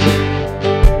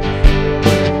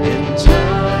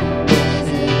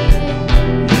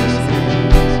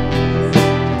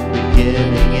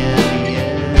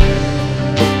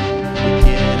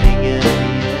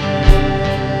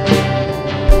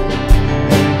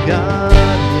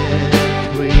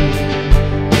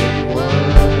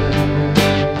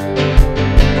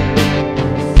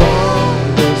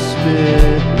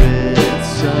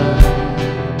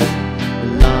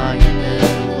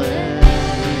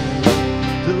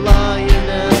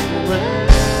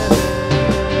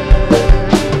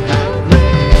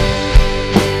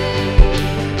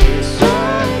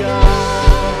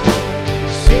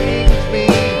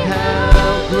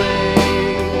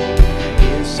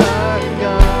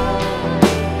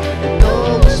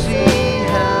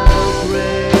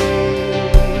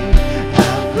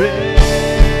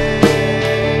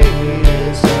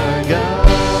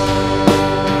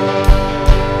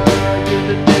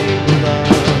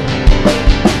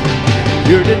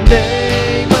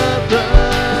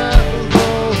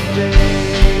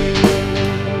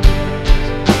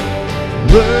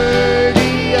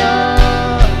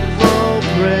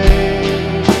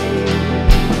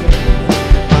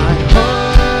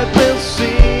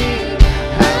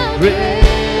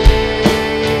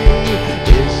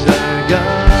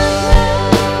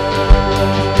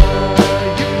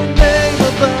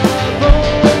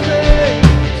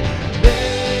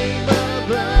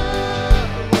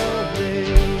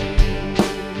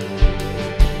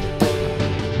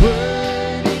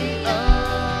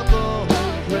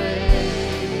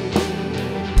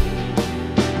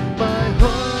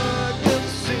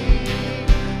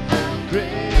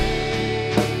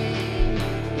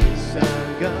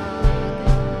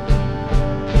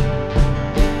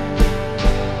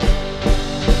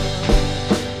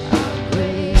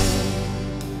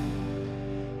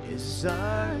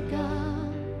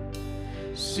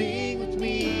 Sing with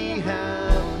me,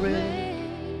 how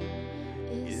great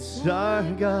is our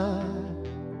God,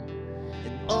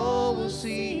 and all will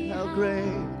see how great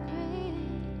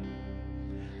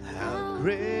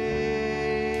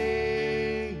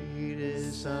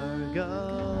is our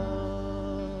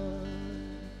God.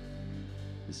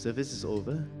 The service is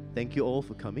over. Thank you all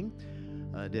for coming.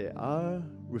 There are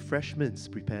refreshments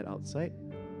prepared outside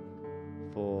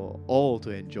for all to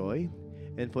enjoy.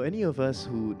 And for any of us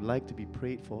who would like to be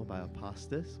prayed for by our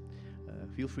pastors,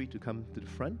 feel free to come to the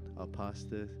front. Our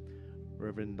pastor,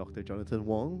 Reverend Dr. Jonathan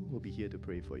Wong, will be here to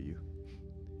pray for you.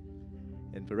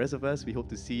 And for the rest of us, we hope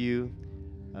to see you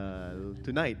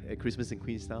tonight at Christmas in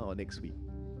Queenstown or next week.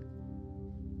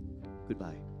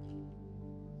 Goodbye.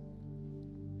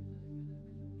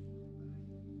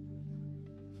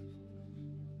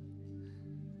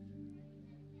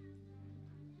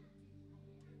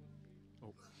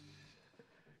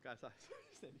 Guys, I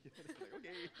stand here. Like,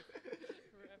 okay.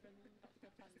 Reverend Dr.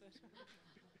 Pastor.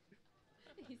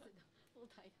 Is it the full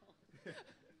title?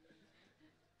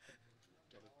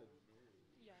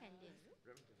 Yeah.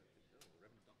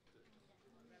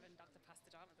 Reverend Dr.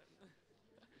 Pastor Jonathan.